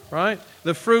fruit. Right?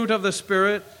 The fruit of the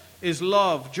Spirit is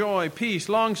love, joy, peace,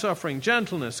 long-suffering,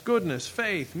 gentleness, goodness,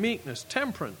 faith, meekness,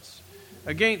 temperance.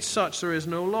 Against such there is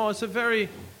no law. It's the very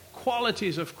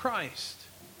qualities of Christ.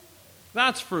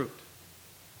 That's fruit.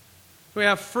 We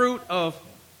have fruit of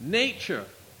nature,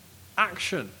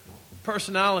 action,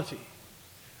 personality.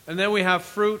 And then we have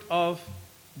fruit of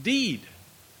deed.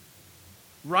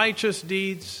 Righteous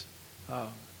deeds,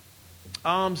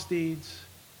 alms deeds,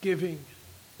 giving.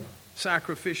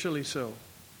 Sacrificially so.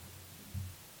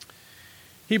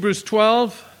 Hebrews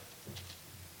 12,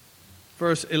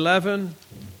 verse 11.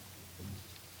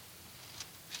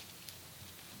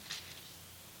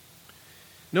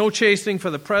 No chastening for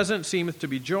the present seemeth to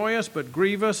be joyous, but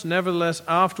grievous. Nevertheless,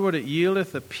 afterward it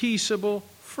yieldeth the peaceable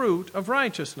fruit of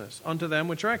righteousness unto them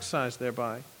which are exercised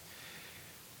thereby.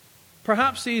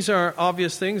 Perhaps these are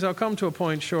obvious things. I'll come to a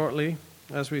point shortly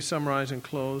as we summarize and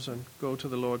close and go to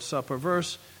the Lord's Supper.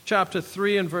 Chapter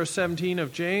 3 and verse 17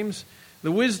 of James.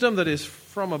 The wisdom that is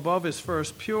from above is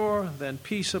first pure, then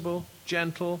peaceable,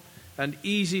 gentle, and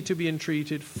easy to be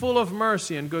entreated, full of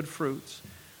mercy and good fruits,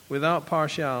 without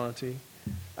partiality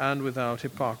and without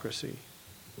hypocrisy.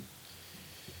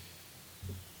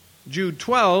 Jude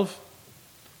 12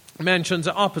 mentions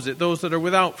the opposite, those that are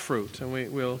without fruit, and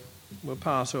we'll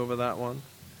pass over that one.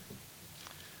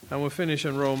 And we'll finish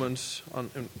in Romans,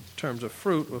 in terms of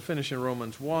fruit, we'll finish in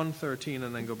Romans 1:13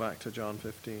 and then go back to John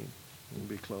 15 and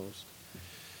be closed.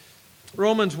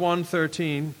 Romans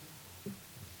 1:13.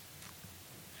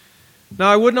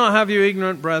 Now I would not have you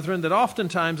ignorant, brethren, that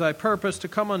oftentimes I purposed to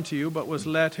come unto you, but was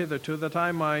let hitherto, that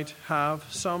I might have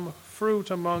some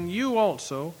fruit among you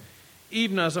also,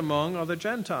 even as among other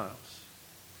Gentiles.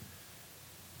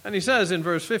 And he says in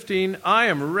verse 15, I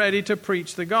am ready to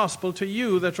preach the gospel to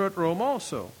you that are at Rome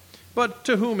also. But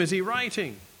to whom is he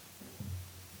writing?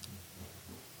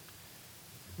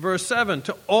 Verse 7,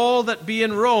 to all that be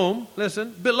in Rome,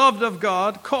 listen, beloved of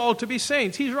God, called to be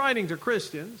saints. He's writing to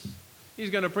Christians.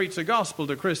 He's going to preach the gospel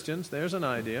to Christians. There's an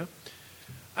idea.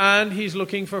 And he's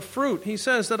looking for fruit. He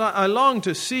says that I long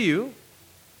to see you.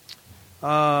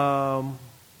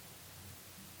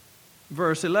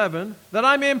 Verse 11, that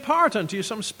I may impart unto you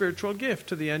some spiritual gift,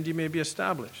 to the end you may be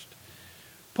established.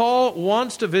 Paul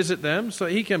wants to visit them so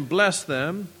he can bless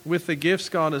them with the gifts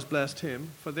God has blessed him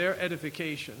for their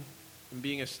edification and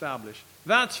being established.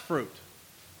 That's fruit.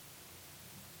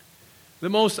 The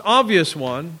most obvious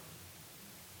one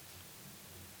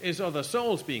is other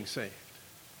souls being saved.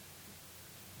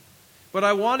 But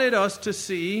I wanted us to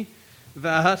see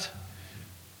that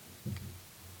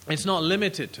it's not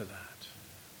limited to that.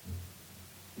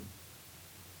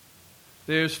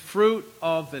 There's fruit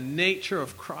of the nature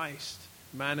of Christ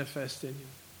manifest in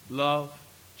you. Love,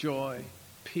 joy,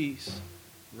 peace,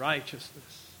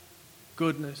 righteousness,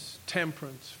 goodness,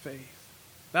 temperance, faith.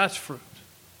 That's fruit.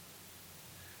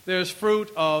 There's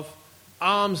fruit of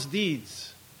alms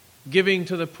deeds, giving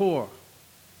to the poor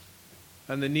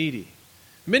and the needy,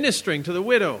 ministering to the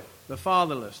widow, the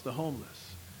fatherless, the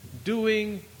homeless,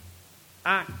 doing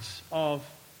acts of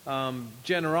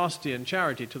generosity and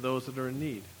charity to those that are in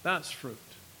need. That's fruit.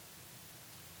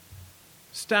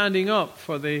 Standing up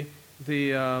for the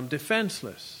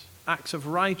defenseless, acts of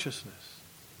righteousness.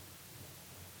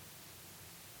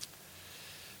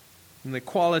 And the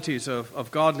qualities of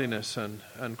godliness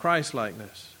and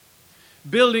Christ-likeness.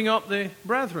 Building up the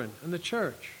brethren and the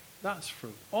church. That's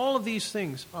fruit. All of these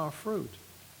things are fruit.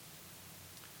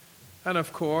 And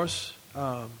of course,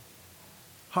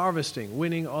 harvesting,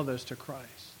 winning others to Christ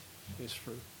is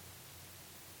fruit.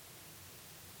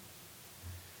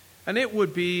 And it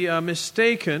would be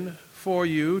mistaken for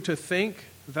you to think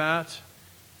that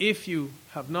if you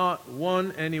have not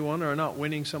won anyone or are not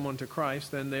winning someone to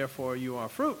Christ, then therefore you are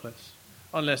fruitless.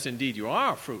 Unless indeed you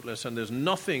are fruitless and there's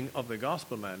nothing of the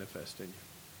gospel manifest in you.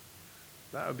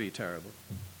 That would be terrible.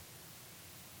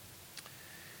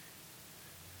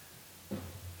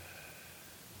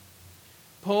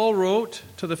 Paul wrote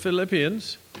to the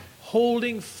Philippians,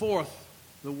 holding forth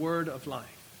the word of life.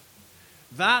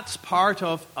 That's part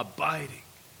of abiding.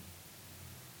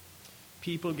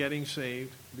 People getting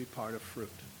saved will be part of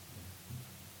fruit.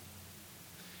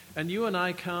 And you and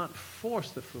I can't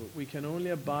force the fruit. We can only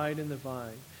abide in the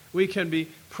vine. We can be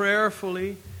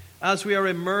prayerfully, as we are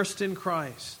immersed in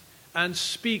Christ, and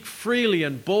speak freely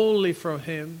and boldly from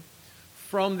Him,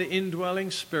 from the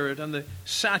indwelling Spirit and the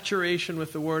saturation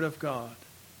with the Word of God,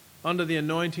 under the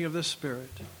anointing of the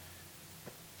Spirit.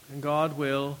 And God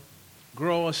will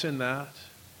grow us in that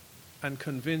and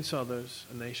convince others,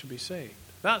 and they shall be saved.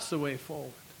 That's the way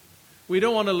forward. We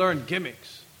don't want to learn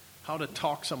gimmicks, how to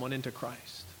talk someone into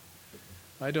Christ.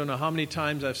 I don't know how many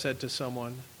times I've said to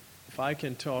someone, if I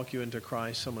can talk you into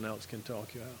Christ, someone else can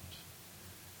talk you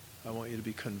out. I want you to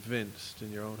be convinced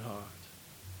in your own heart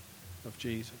of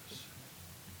Jesus.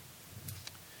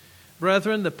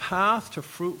 Brethren, the path to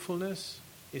fruitfulness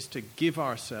is to give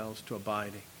ourselves to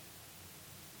abiding.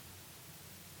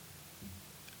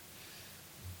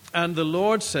 And the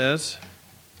Lord says,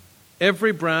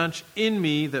 every branch in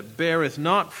me that beareth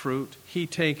not fruit, He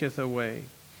taketh away.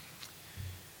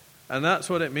 And that's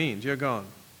what it means. You're gone.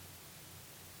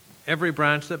 Every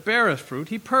branch that beareth fruit,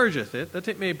 He purgeth it, that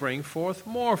it may bring forth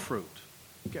more fruit.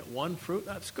 You get one fruit,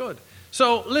 that's good.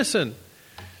 So listen,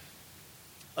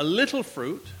 a little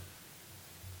fruit,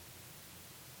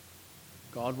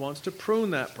 God wants to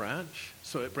prune that branch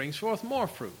so it brings forth more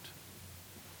fruit.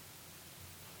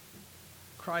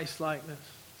 Christ-likeness,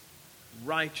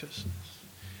 righteousness,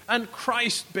 and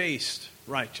Christ-based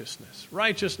righteousness.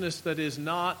 Righteousness that is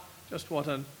not just what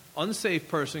an unsaved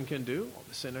person can do, what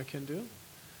the sinner can do.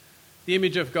 The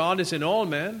image of God is in all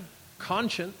men.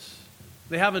 Conscience.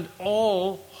 They haven't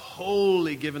all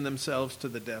wholly given themselves to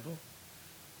the devil.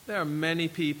 There are many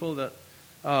people that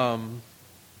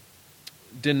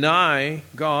deny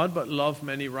God but love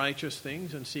many righteous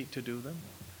things and seek to do them.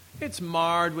 It's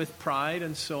marred with pride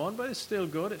and so on, but it's still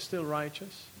good, it's still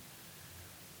righteous.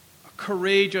 A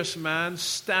courageous man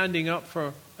standing up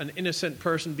for an innocent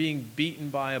person being beaten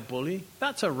by a bully,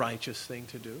 that's a righteous thing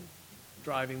to do.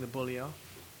 Driving the bully off,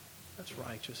 that's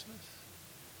righteousness.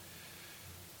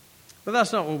 But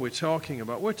that's not what we're talking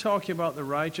about. We're talking about the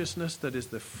righteousness that is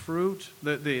the fruit,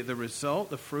 the result,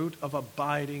 the fruit of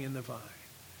abiding in the vine.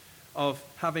 Of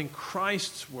having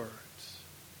Christ's words,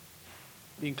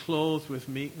 being clothed with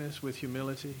meekness, with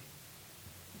humility,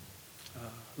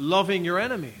 loving your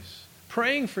enemies,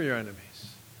 praying for your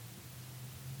enemies,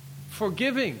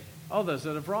 forgiving others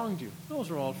that have wronged you.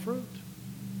 Those are all fruit.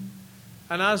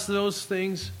 And as those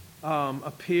things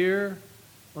appear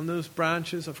on those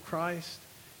branches of Christ,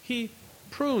 He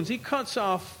prunes, He cuts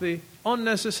off the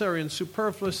unnecessary and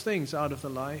superfluous things out of the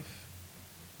life,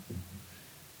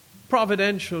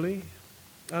 providentially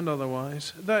and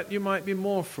otherwise, that you might be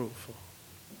more fruitful.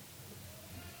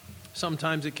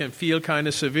 Sometimes it can feel kind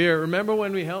of severe. Remember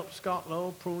when we helped Scott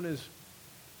Lowe prune his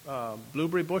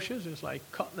blueberry bushes? It's like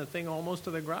cutting the thing almost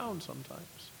to the ground sometimes.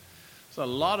 There's a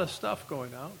lot of stuff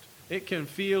going out. It can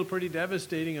feel pretty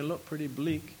devastating and look pretty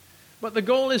bleak. But the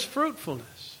goal is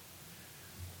fruitfulness.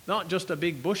 Not just a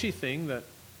big bushy thing that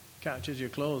catches your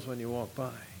clothes when you walk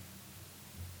by.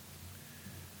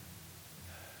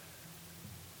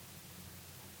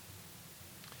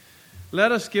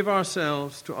 Let us give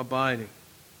ourselves to abiding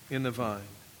in the vine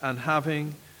and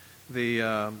having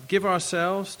give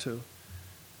ourselves to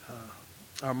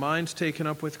our minds taken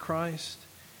up with Christ,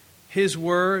 His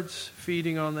words,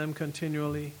 feeding on them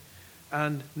continually,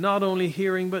 and not only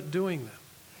hearing but doing them,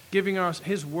 giving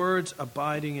His words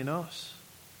abiding in us.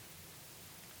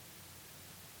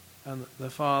 And the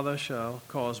Father shall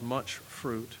cause much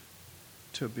fruit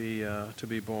to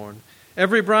be born.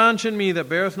 Every branch in me that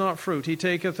beareth not fruit, He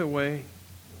taketh away.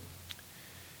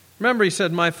 Remember, He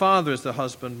said, my Father is the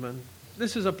husbandman.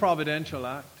 This is a providential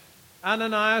act.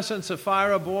 Ananias and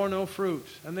Sapphira bore no fruit,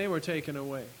 and they were taken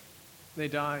away. They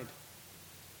died.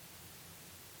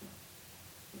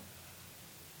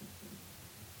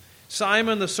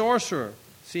 Simon the sorcerer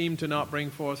seemed to not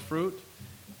bring forth fruit.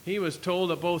 He was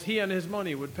told that both he and his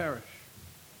money would perish.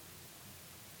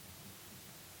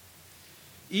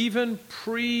 Even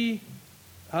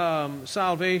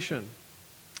pre-salvation,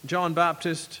 John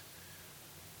Baptist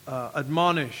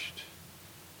admonished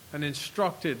and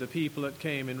instructed the people that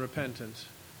came in repentance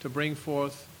to bring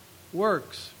forth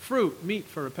works, fruit, meat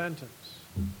for repentance.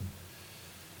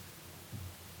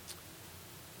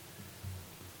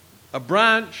 A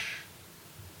branch,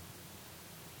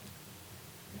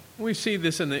 we see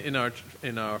this in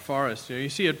our forest. You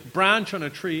see a branch on a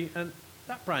tree, and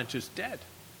that branch is dead.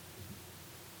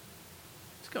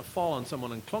 It's going to fall on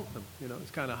someone and clunk them.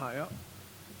 It's kind of high up.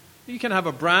 You can have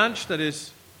a branch that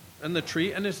is in the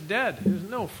tree and it's dead. There's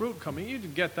no fruit coming. You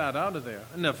can get that out of there.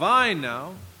 And the vine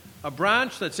now, a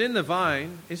branch that's in the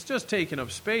vine, it's just taking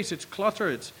up space. It's clutter.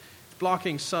 It's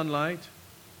blocking sunlight.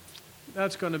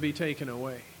 That's going to be taken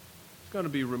away. It's going to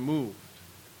be removed,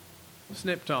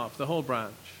 snipped off, the whole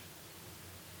branch.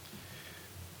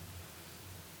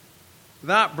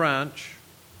 That branch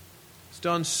has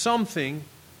done something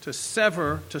to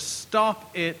sever, to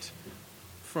stop it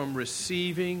from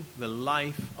receiving the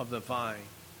life of the vine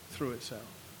through itself.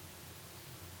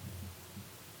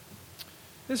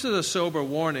 This is a sober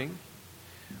warning,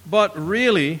 but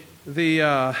really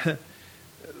the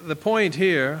point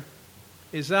here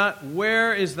is that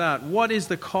where is that? What is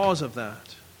the cause of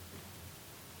that?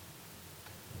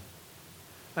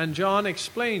 And John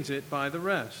explains it by the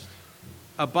rest.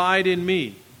 Abide in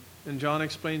me. And John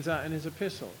explains that in his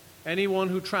epistle. Anyone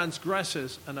who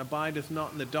transgresses and abideth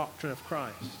not in the doctrine of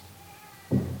Christ.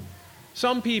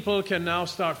 Some people can now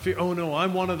start fear. Oh no,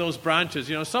 I'm one of those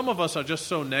branches. Some of us are just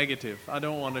so negative. I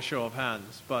don't want to show of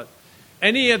hands, but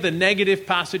any of the negative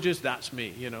passages, that's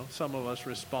me. Some of us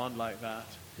respond like that.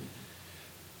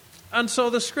 And so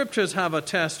the scriptures have a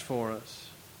test for us.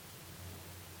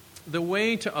 The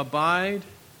way to abide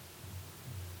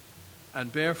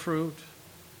and bear fruit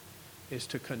is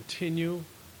to continue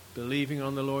believing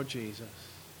on the Lord Jesus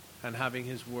and having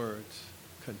His words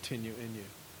continue in you.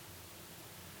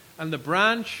 And the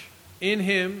branch in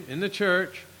Him, in the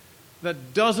church,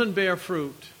 that doesn't bear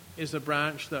fruit is the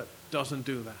branch that doesn't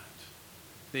do that.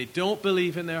 They don't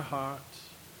believe in their hearts,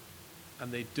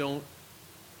 and they don't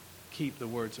keep the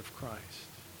words of Christ.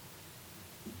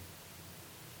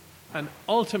 And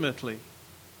ultimately,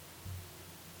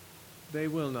 they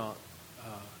will not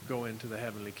go into the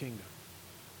heavenly kingdom.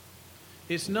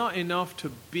 It's not enough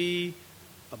to be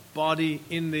a body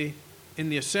in the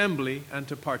assembly and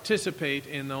to participate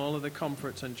in all of the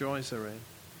comforts and joys therein.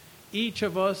 Each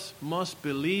of us must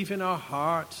believe in our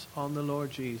hearts on the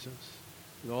Lord Jesus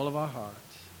with all of our hearts.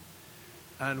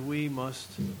 And we must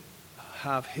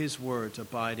have His words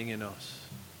abiding in us.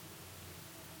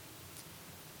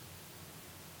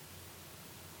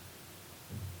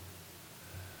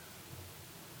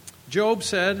 Job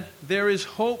said, there is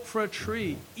hope for a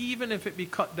tree, even if it be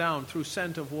cut down through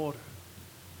scent of water.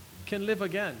 It can live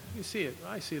again. You see it.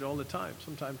 I see it all the time.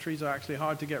 Sometimes trees are actually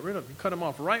hard to get rid of. You cut them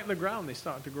off right in the ground, they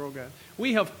start to grow again.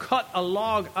 We have cut a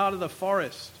log out of the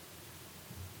forest.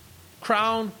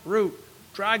 Crown, root,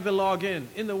 drag the log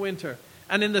in the winter.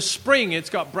 And in the spring, it's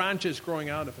got branches growing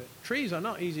out of it. Trees are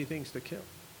not easy things to kill.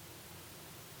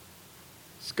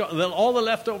 It's got all the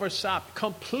leftover sap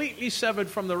completely severed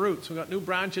from the roots. We've got new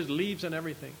branches, leaves, and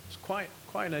everything. It's quite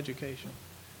an education.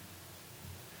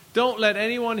 Don't let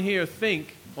anyone here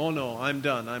think, oh no, I'm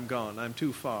done, I'm gone, I'm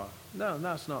too far. No,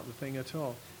 that's not the thing at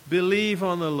all. Believe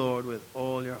on the Lord with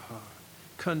all your heart.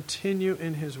 Continue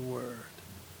in His word.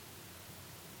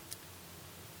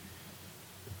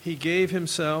 He gave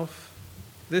Himself.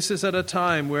 This is at a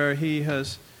time where He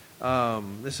has,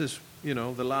 this is,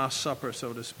 the Last Supper,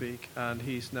 so to speak, and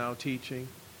He's now teaching.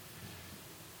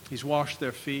 He's washed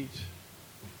their feet.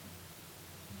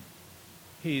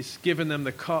 He's given them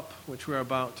the cup, which we're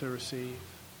about to receive,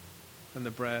 and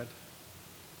the bread.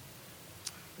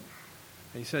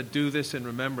 And He said, do this in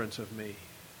remembrance of me.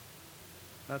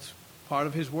 That's part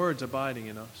of His words abiding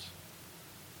in us.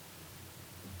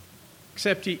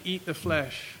 Except ye eat the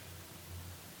flesh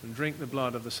and drink the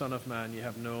blood of the Son of Man, ye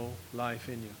have no life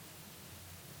in you.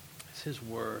 It's His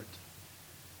word,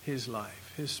 His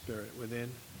life, His Spirit within.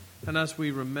 And as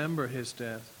we remember His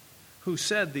death, who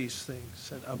said these things,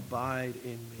 said, abide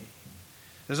in me.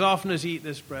 As often as you eat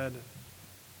this bread and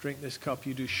drink this cup,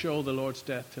 you do show the Lord's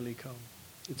death till He come.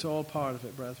 It's all part of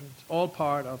it, brethren. It's all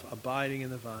part of abiding in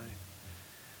the vine.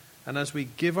 And as we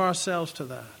give ourselves to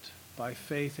that by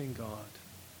faith in God,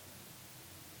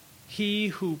 He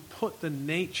who put the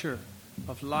nature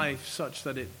of life such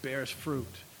that it bears fruit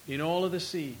in all of the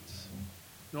seeds,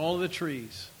 in all of the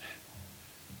trees,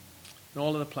 in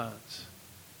all of the plants,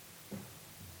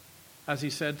 as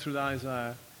He said through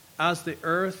Isaiah, as the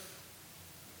earth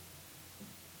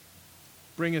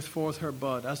bringeth forth her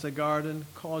bud, as the garden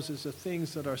causes the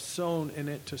things that are sown in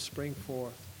it to spring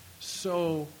forth,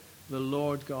 so the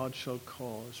Lord God shall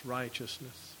cause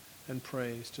righteousness and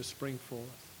praise to spring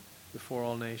forth before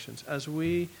all nations. As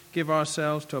we give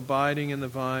ourselves to abiding in the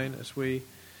vine, as we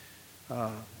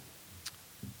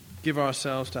give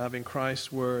ourselves to having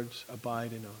Christ's words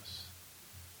abide in us,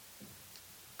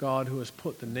 God, who has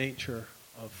put the nature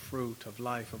of fruit, of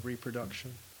life, of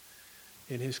reproduction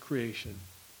in His creation,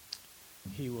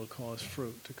 He will cause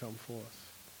fruit to come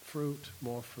forth. Fruit,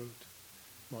 more fruit,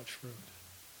 much fruit.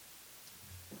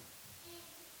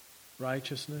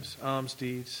 Righteousness, alms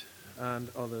deeds, and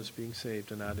others being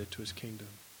saved and added to His kingdom.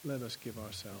 Let us give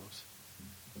ourselves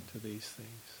to these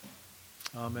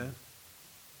things. Amen.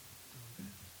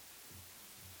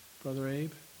 Brother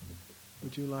Abe,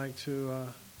 would you like to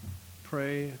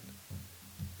pray and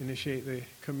initiate the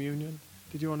communion?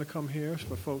 Did you want to come here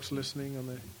for folks listening on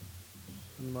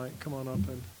the mic? Come on up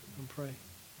and pray.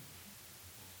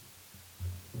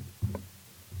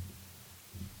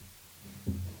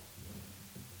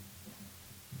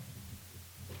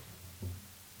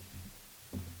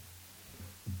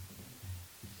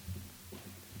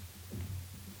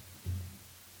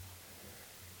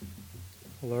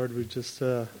 Lord, we just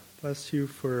bless You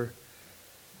for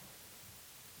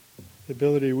the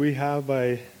ability we have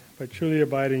by truly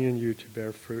abiding in You to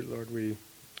bear fruit. Lord, we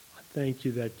thank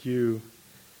You that You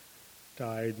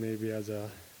died maybe as a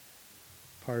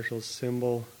partial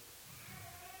symbol.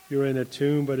 You were in a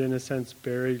tomb, but in a sense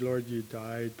buried. Lord, You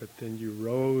died, but then You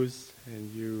rose,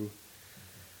 and You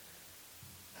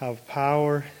have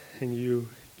power, and You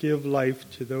give life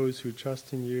to those who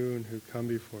trust in You and who come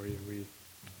before You. We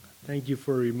thank You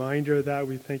for a reminder of that.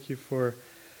 We thank You for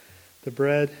the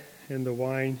bread and the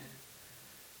wine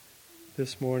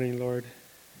this morning, Lord.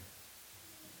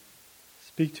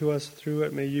 Speak to us through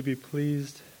it. May You be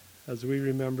pleased as we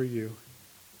remember You.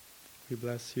 We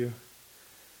bless You.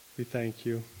 We thank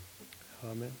You.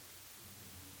 Amen.